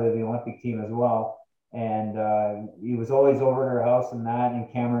actually part of the Olympic team as well. And he was always over at our house and that, and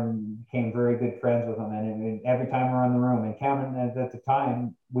Cameron became very good friends with him. And every time we're in the room, and Cameron, at the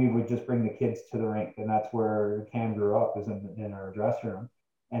time, we would just bring the kids to the rink, and that's where Cam grew up, is in our dressing room.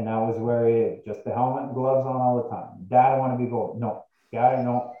 And that was where he just the helmet and gloves on all the time. Dad, I want to be goalie. No, Dad,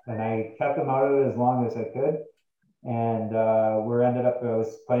 no. And I kept him out of it as long as I could. And I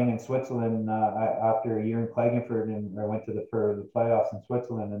was playing in Switzerland after a year in Klagenfurt, and I went to the playoffs in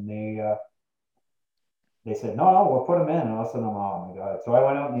Switzerland, and they said, no, we'll put him in. And all of a sudden, oh my God. So I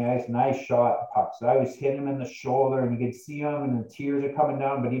went out on the ice and I shot pucks. So I was hitting him in the shoulder, and you could see him, and the tears are coming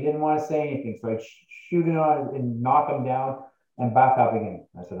down, but he didn't want to say anything. So I'd shoot it on and knock him down and back up again.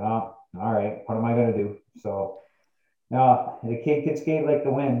 I said, oh, all right, what am I going to do? So now the kid could skate like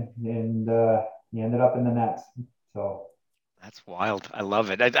the wind, and he ended up in the nets. So that's wild. I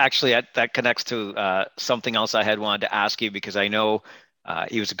love it. That connects to something else I had wanted to ask you, because I know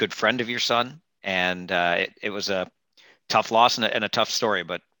he was a good friend of your son, and it was a tough loss and a tough story.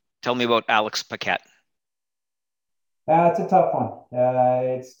 But tell me about Alex Paquette. It's a tough one.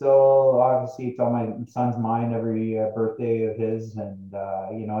 It's still, obviously, it's on my son's mind every birthday of his. And,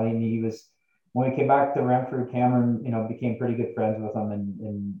 and he was, when we came back to Renfrew, Cameron, became pretty good friends with him.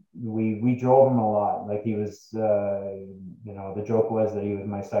 And we drove him a lot. Like he was, the joke was that he was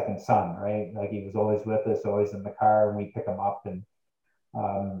my second son, right? Like he was always with us, always in the car, and we pick him up. And,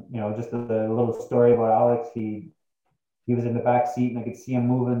 just a little story about Alex. He was in the back seat, and I could see him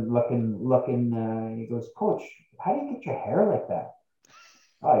moving, looking. He goes, Coach, how do you get your hair like that?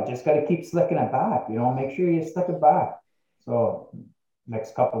 Oh, you just got to keep slicking it back. Make sure you slick it back. So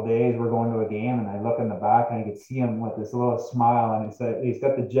next couple of days, we're going to a game, and I look in the back, and I could see him with this little smile, and he's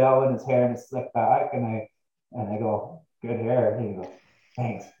got the gel in his hair and it's slicked back, and I go, good hair. And he goes,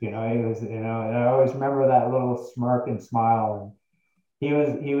 thanks. He was, and I always remember that little smirk and smile. And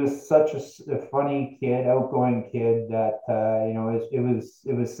he was such a funny kid, outgoing kid that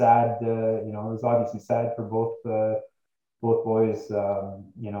it was sad. It was obviously sad for both boys.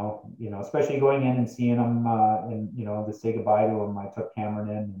 Especially going in and seeing him, and to say goodbye to him. I took Cameron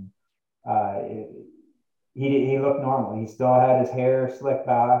in, and he looked normal. He still had his hair slicked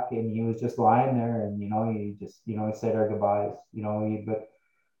back, and he was just lying there, and he said our goodbyes.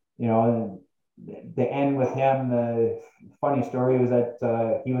 The end with him, the funny story was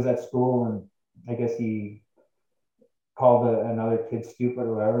that he was at school, and I guess he called another kid stupid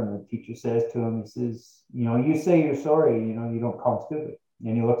or whatever, and the teacher says to him, he says, you say you're sorry, you don't call him stupid.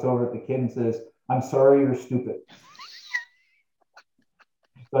 And he looks over at the kid and says, I'm sorry you're stupid.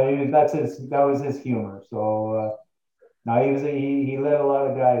 So that was his humor. So no, he led a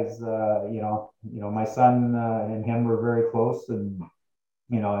lot of guys. My son and him were very close, and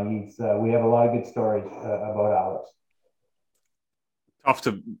we have a lot of good stories about Alex. Tough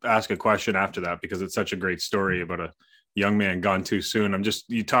to ask a question after that, because it's such a great story about a young man gone too soon.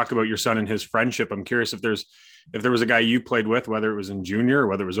 You talk about your son and his friendship. I'm curious if there's if there was a guy you played with, whether it was in junior or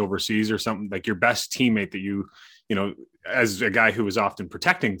whether it was overseas or something, like your best teammate that you know, as a guy who was often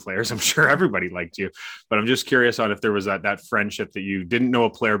protecting players, I'm sure everybody liked you, but I'm just curious on if there was that friendship that you didn't know a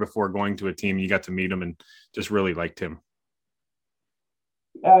player before going to a team, you got to meet him and just really liked him.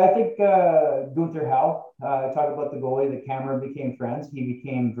 I think Gunther Hall, talk about the goalie that Cameron became friends. He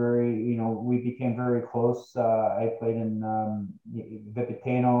became we became very close. I played in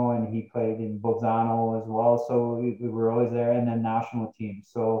Vipiteno and he played in Bolzano as well. So we were always there, and then national team.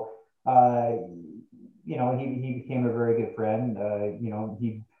 So, he became a very good friend.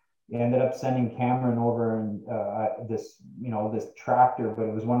 He ended up sending Cameron over and this tractor, but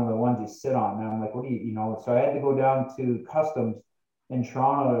it was one of the ones you sit on. And I'm like, what do you know? So I had to go down to customs in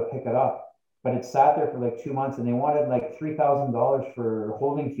Toronto to pick it up, but it sat there for like 2 months and they wanted like $3,000 for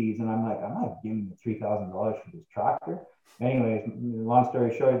holding fees. And I'm like, I'm not giving you $3,000 for this tractor. Anyways, long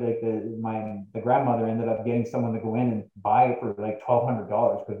story short, like the grandmother ended up getting someone to go in and buy it for like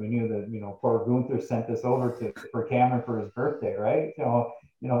 $1,200 because we knew that, poor Gunther sent this over for Cameron for his birthday, right?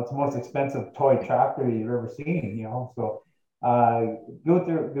 It's the most expensive toy tractor you've ever seen, so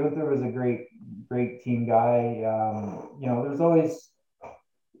Gunther was a great team guy. There's always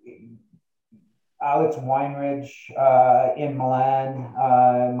Alex Weinrich in Milan,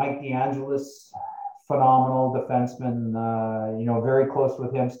 Mike DeAngelis, phenomenal defenseman. Very close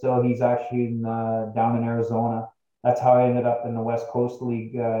with him still. He's actually down in Arizona. That's how I ended up in the West Coast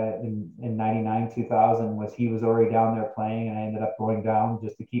League in 99, 2000. He was already down there playing, and I ended up going down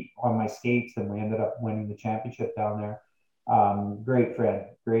just to keep on my skates, and we ended up winning the championship down there. Great friend,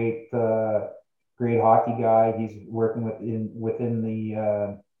 great hockey guy. He's working within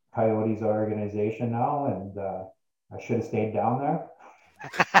the Coyotes organization now, and I should have stayed down there.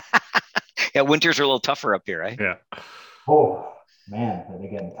 Yeah, winters are a little tougher up here, right? Yeah. Oh man, they're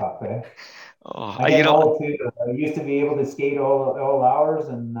getting tough, eh? Oh, I get old too. I used to be able to skate all hours,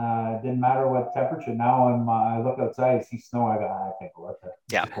 and didn't matter what temperature. Now I look outside, I see snow. I can't go out there.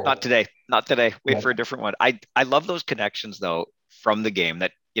 Yeah, not today. Not today. Wait for a different one. I love those connections though from the game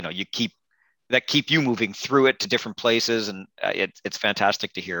that you keep you moving through it to different places, and it's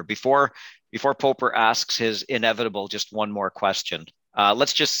fantastic to hear. Before Poper asks his inevitable, just one more question.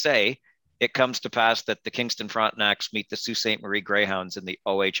 Let's just say it comes to pass that the Kingston Frontenacs meet the Sault Ste. Marie Greyhounds in the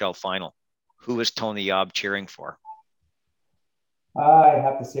OHL final. Who is Tony Iob cheering for? I'd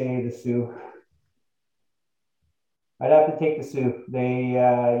have to say the Sioux. I'd have to take the Sioux. They,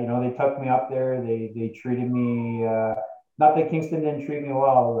 they took me up there. They treated me. Not that Kingston didn't treat me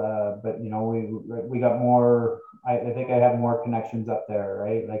well, but we got more. I think I have more connections up there,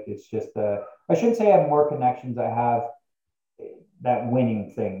 right? Like it's just. I shouldn't say I have more connections. I have that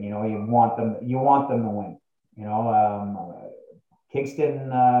winning thing. You want them to win. Kingston,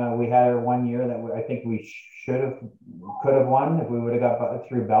 we had 1 year that I think we could have won if we would have got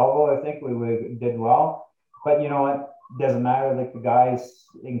through Belleville. I think we did well, but you know what? Doesn't matter. Like the guys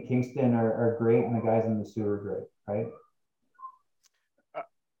in Kingston are great, and the guys in the Sioux are great, right?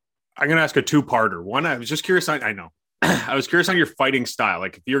 I'm going to ask a two-parter. One, I was just curious on. I know, I was curious on your fighting style.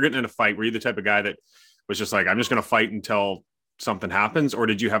 Like, if you're getting in a fight, were you the type of guy that was just like, I'm just going to fight until something happens, or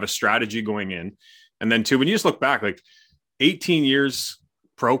did you have a strategy going in? And then two, when you just look back, like 18 years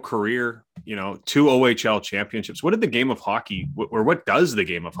pro career, 2 OHL championships. What did the game of hockey, or what does the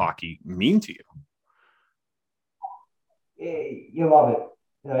game of hockey mean to you? You love it.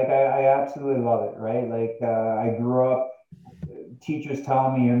 Like I absolutely love it, right? Like I grew up, teachers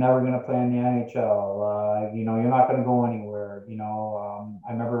telling me you're never going to play in the NHL. You're not going to go anywhere.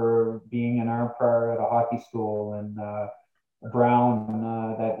 I remember being in Armpar at a hockey school, and Brown,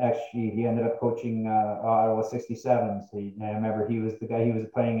 that actually he ended up coaching Ottawa 67s. I remember he was the guy. He was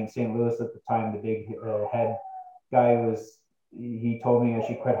playing in St. Louis at the time. The big head guy he told me I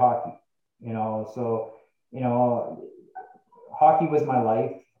should quit hockey. So hockey was my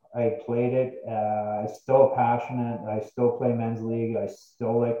life. I played it. I'm still passionate. I still play men's league. I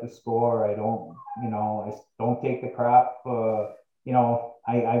still like to score. I don't take the crap.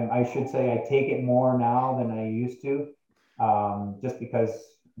 I should say I take it more now than I used to. Just because,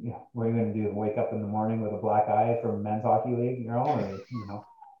 what are you going to do? Wake up in the morning with a black eye from men's hockey league, So,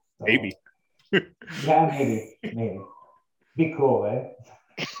 Maybe. Yeah, maybe. Be cool, eh?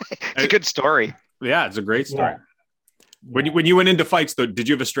 It's a good story. Yeah, it's a great story. Yeah. When you went into fights, though, did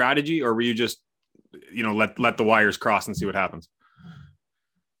you have a strategy, or were you just, let the wires cross and see what happens?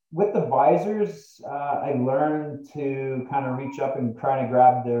 With the visors, I learned to kind of reach up and try to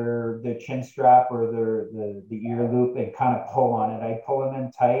grab their chin strap or the ear loop and kind of pull on it. I pull them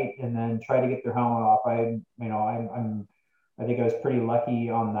in tight and then try to get their helmet off. I I think I was pretty lucky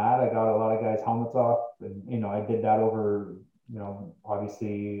on that. I got a lot of guys' helmets off, and I did that over,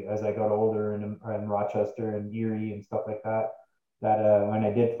 obviously as I got older in Rochester and Erie and stuff like that. That when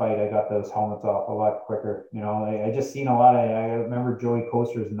I did fight, I got those helmets off a lot quicker. I just seen a lot of. I remember Joey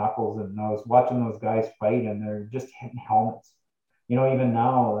Coaster's knuckles, and I was watching those guys fight, and they're just hitting helmets. Even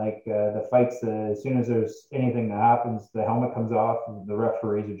now, like the fights, as soon as there's anything that happens, the helmet comes off, and the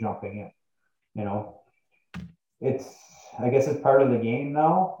referees are jumping in. I guess it's part of the game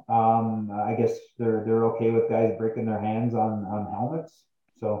now. I guess they're okay with guys breaking their hands on helmets.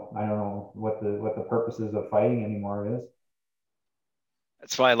 So I don't know what the purposes of fighting anymore is.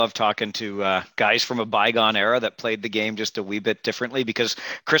 That's why I love talking to guys from a bygone era that played the game just a wee bit differently, because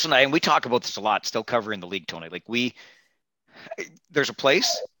Chris and we talk about this a lot, still covering the league, Tony. Like there's a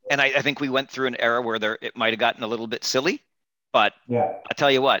place, and I think we went through an era where it might have gotten a little bit silly, but yeah, I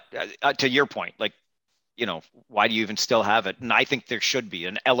tell you what, to your point, like, why do you even still have it? And I think there should be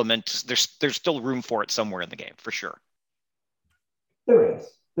an element. There's still room for it somewhere in the game, for sure. There is.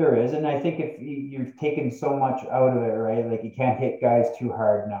 And I think if you've taken so much out of it, right? Like you can't hit guys too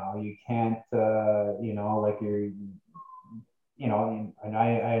hard now. You can't, like and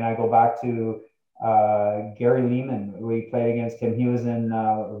I go back to Gary Lehman. We played against him. He was in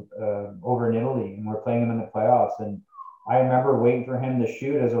over in Italy, and we're playing him in the playoffs. And I remember waiting for him to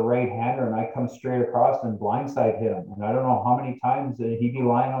shoot as a right-hander, and I come straight across and blindside hit him. And I don't know how many times he'd be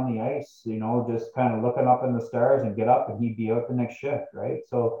lying on the ice, just kind of looking up in the stars and get up, and he'd be out the next shift, right?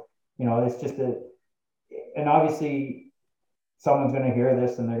 So, it's just and obviously someone's going to hear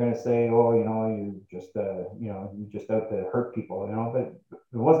this and they're going to say, oh, you're just out to hurt people, but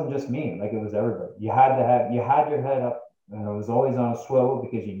it wasn't just me. Like, it was everybody. You had your head up, and it was always on a swivel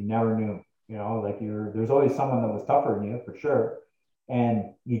because you never knew. There's always someone that was tougher than you, for sure.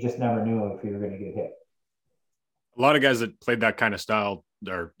 And you just never knew if you were going to get hit. A lot of guys that played that kind of style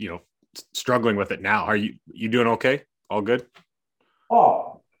are, struggling with it now. Are you doing okay? All good?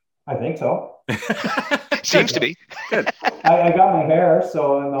 Oh, I think so. Seems to be. Good. I got my hair,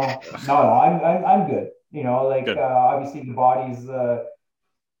 so no, I'm good. Good. Obviously the body's,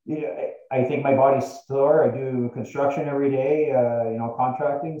 I think my body's sore. I do construction every day,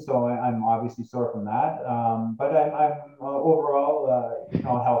 contracting. So I'm obviously sore from that. But I'm overall,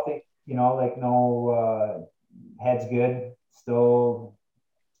 healthy, head's good. Still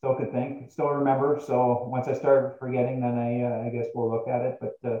could think, still remember. So once I start forgetting, then I guess we'll look at it.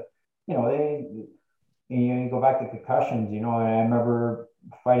 But, you go back to concussions, and I remember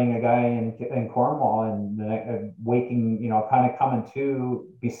fighting a guy in Cornwall and waking, kind of coming to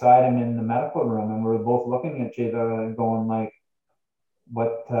beside him in the medical room, and we were both looking at each other and going like,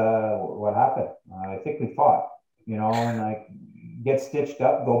 what happened? I think we fought, and like get stitched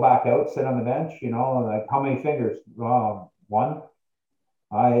up, go back out, sit on the bench, like how many fingers? One.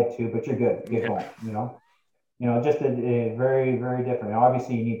 I had two, but you're good. Get going, just a very, very different.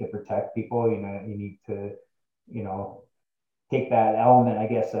 Obviously, you need to protect people. You need to, take that element, I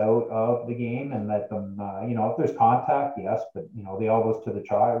guess, out of the game and let them, if there's contact, yes, but, the elbows to the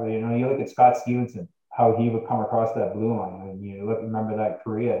child. You look at Scott Stevenson, how he would come across that blue line. And remember that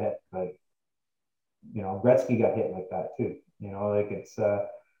Korea hit, but, Gretzky got hit like that too. It's,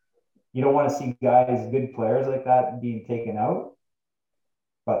 you don't want to see guys, good players like that being taken out,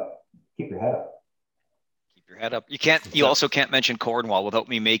 but keep your head up. Your head up. You also can't mention Cornwall without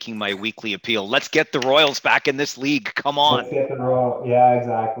me making my weekly appeal. Let's get the Royals back in this league. Come on. Let's get the Royals. Yeah,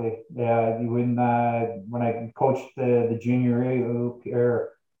 exactly. Yeah, when I coached the junior here, you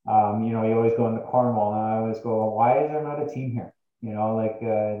always go into Cornwall, and I always go, why is there not a team here? They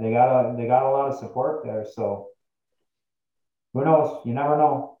got a lot of support there. So who knows? You never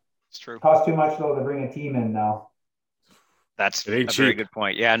know. It's true. It costs too much though to bring a team in now. That's a very good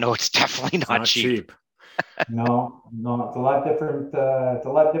point. Yeah, no, it's definitely not cheap. No, it's a lot different. It's a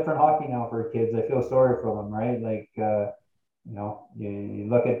lot different hockey now for kids. I feel sorry for them, right? Like, you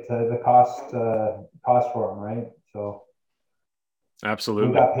look at the cost for them, right? So, absolutely,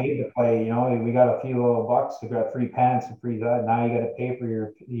 we got paid to play. We got a few little bucks. We got free pants and free that. Now you got to pay for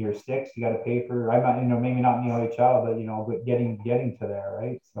your sticks. You got to pay for. I'm not, maybe not in the OHL, but getting to there,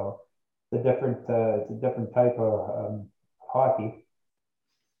 right? So, it's a different type of hockey.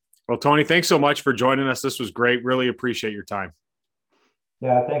 Well, Tony, thanks so much for joining us. This was great. Really appreciate your time.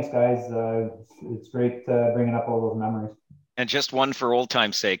 Yeah, thanks, guys. It's great bringing up all those memories. And just one for old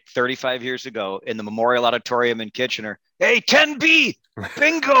time's sake, 35 years ago in the Memorial Auditorium in Kitchener. Hey, 10B,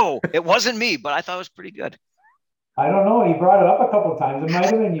 bingo. It wasn't me, but I thought it was pretty good. I don't know. You brought it up a couple of times. It might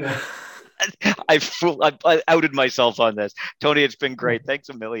have been you. I outed myself on this. Tony, it's been great. Thanks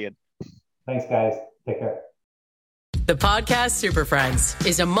a million. Thanks, guys. Take care. The Podcast Super Friends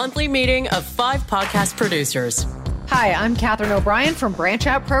is a monthly meeting of 5 podcast producers. Hi, I'm Catherine O'Brien from Branch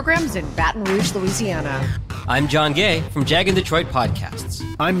Out Programs in Baton Rouge, Louisiana. I'm John Gay from Jag and Detroit Podcasts.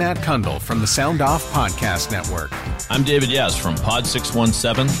 I'm Matt Kundle from the Sound Off Podcast Network. I'm David Yaz from Pod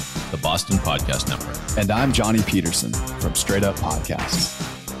 617, the Boston Podcast Network. And I'm Johnny Peterson from Straight Up Podcasts.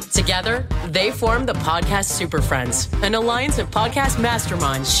 Together, they form the Podcast Super Friends, an alliance of podcast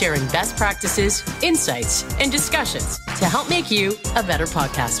masterminds sharing best practices, insights, and discussions to help make you a better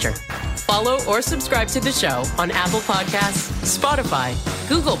podcaster. Follow or subscribe to the show on Apple Podcasts, Spotify,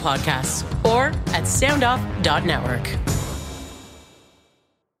 Google Podcasts, or at soundoff.network.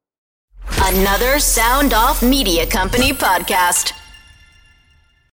 Another Sound Off Media Company podcast.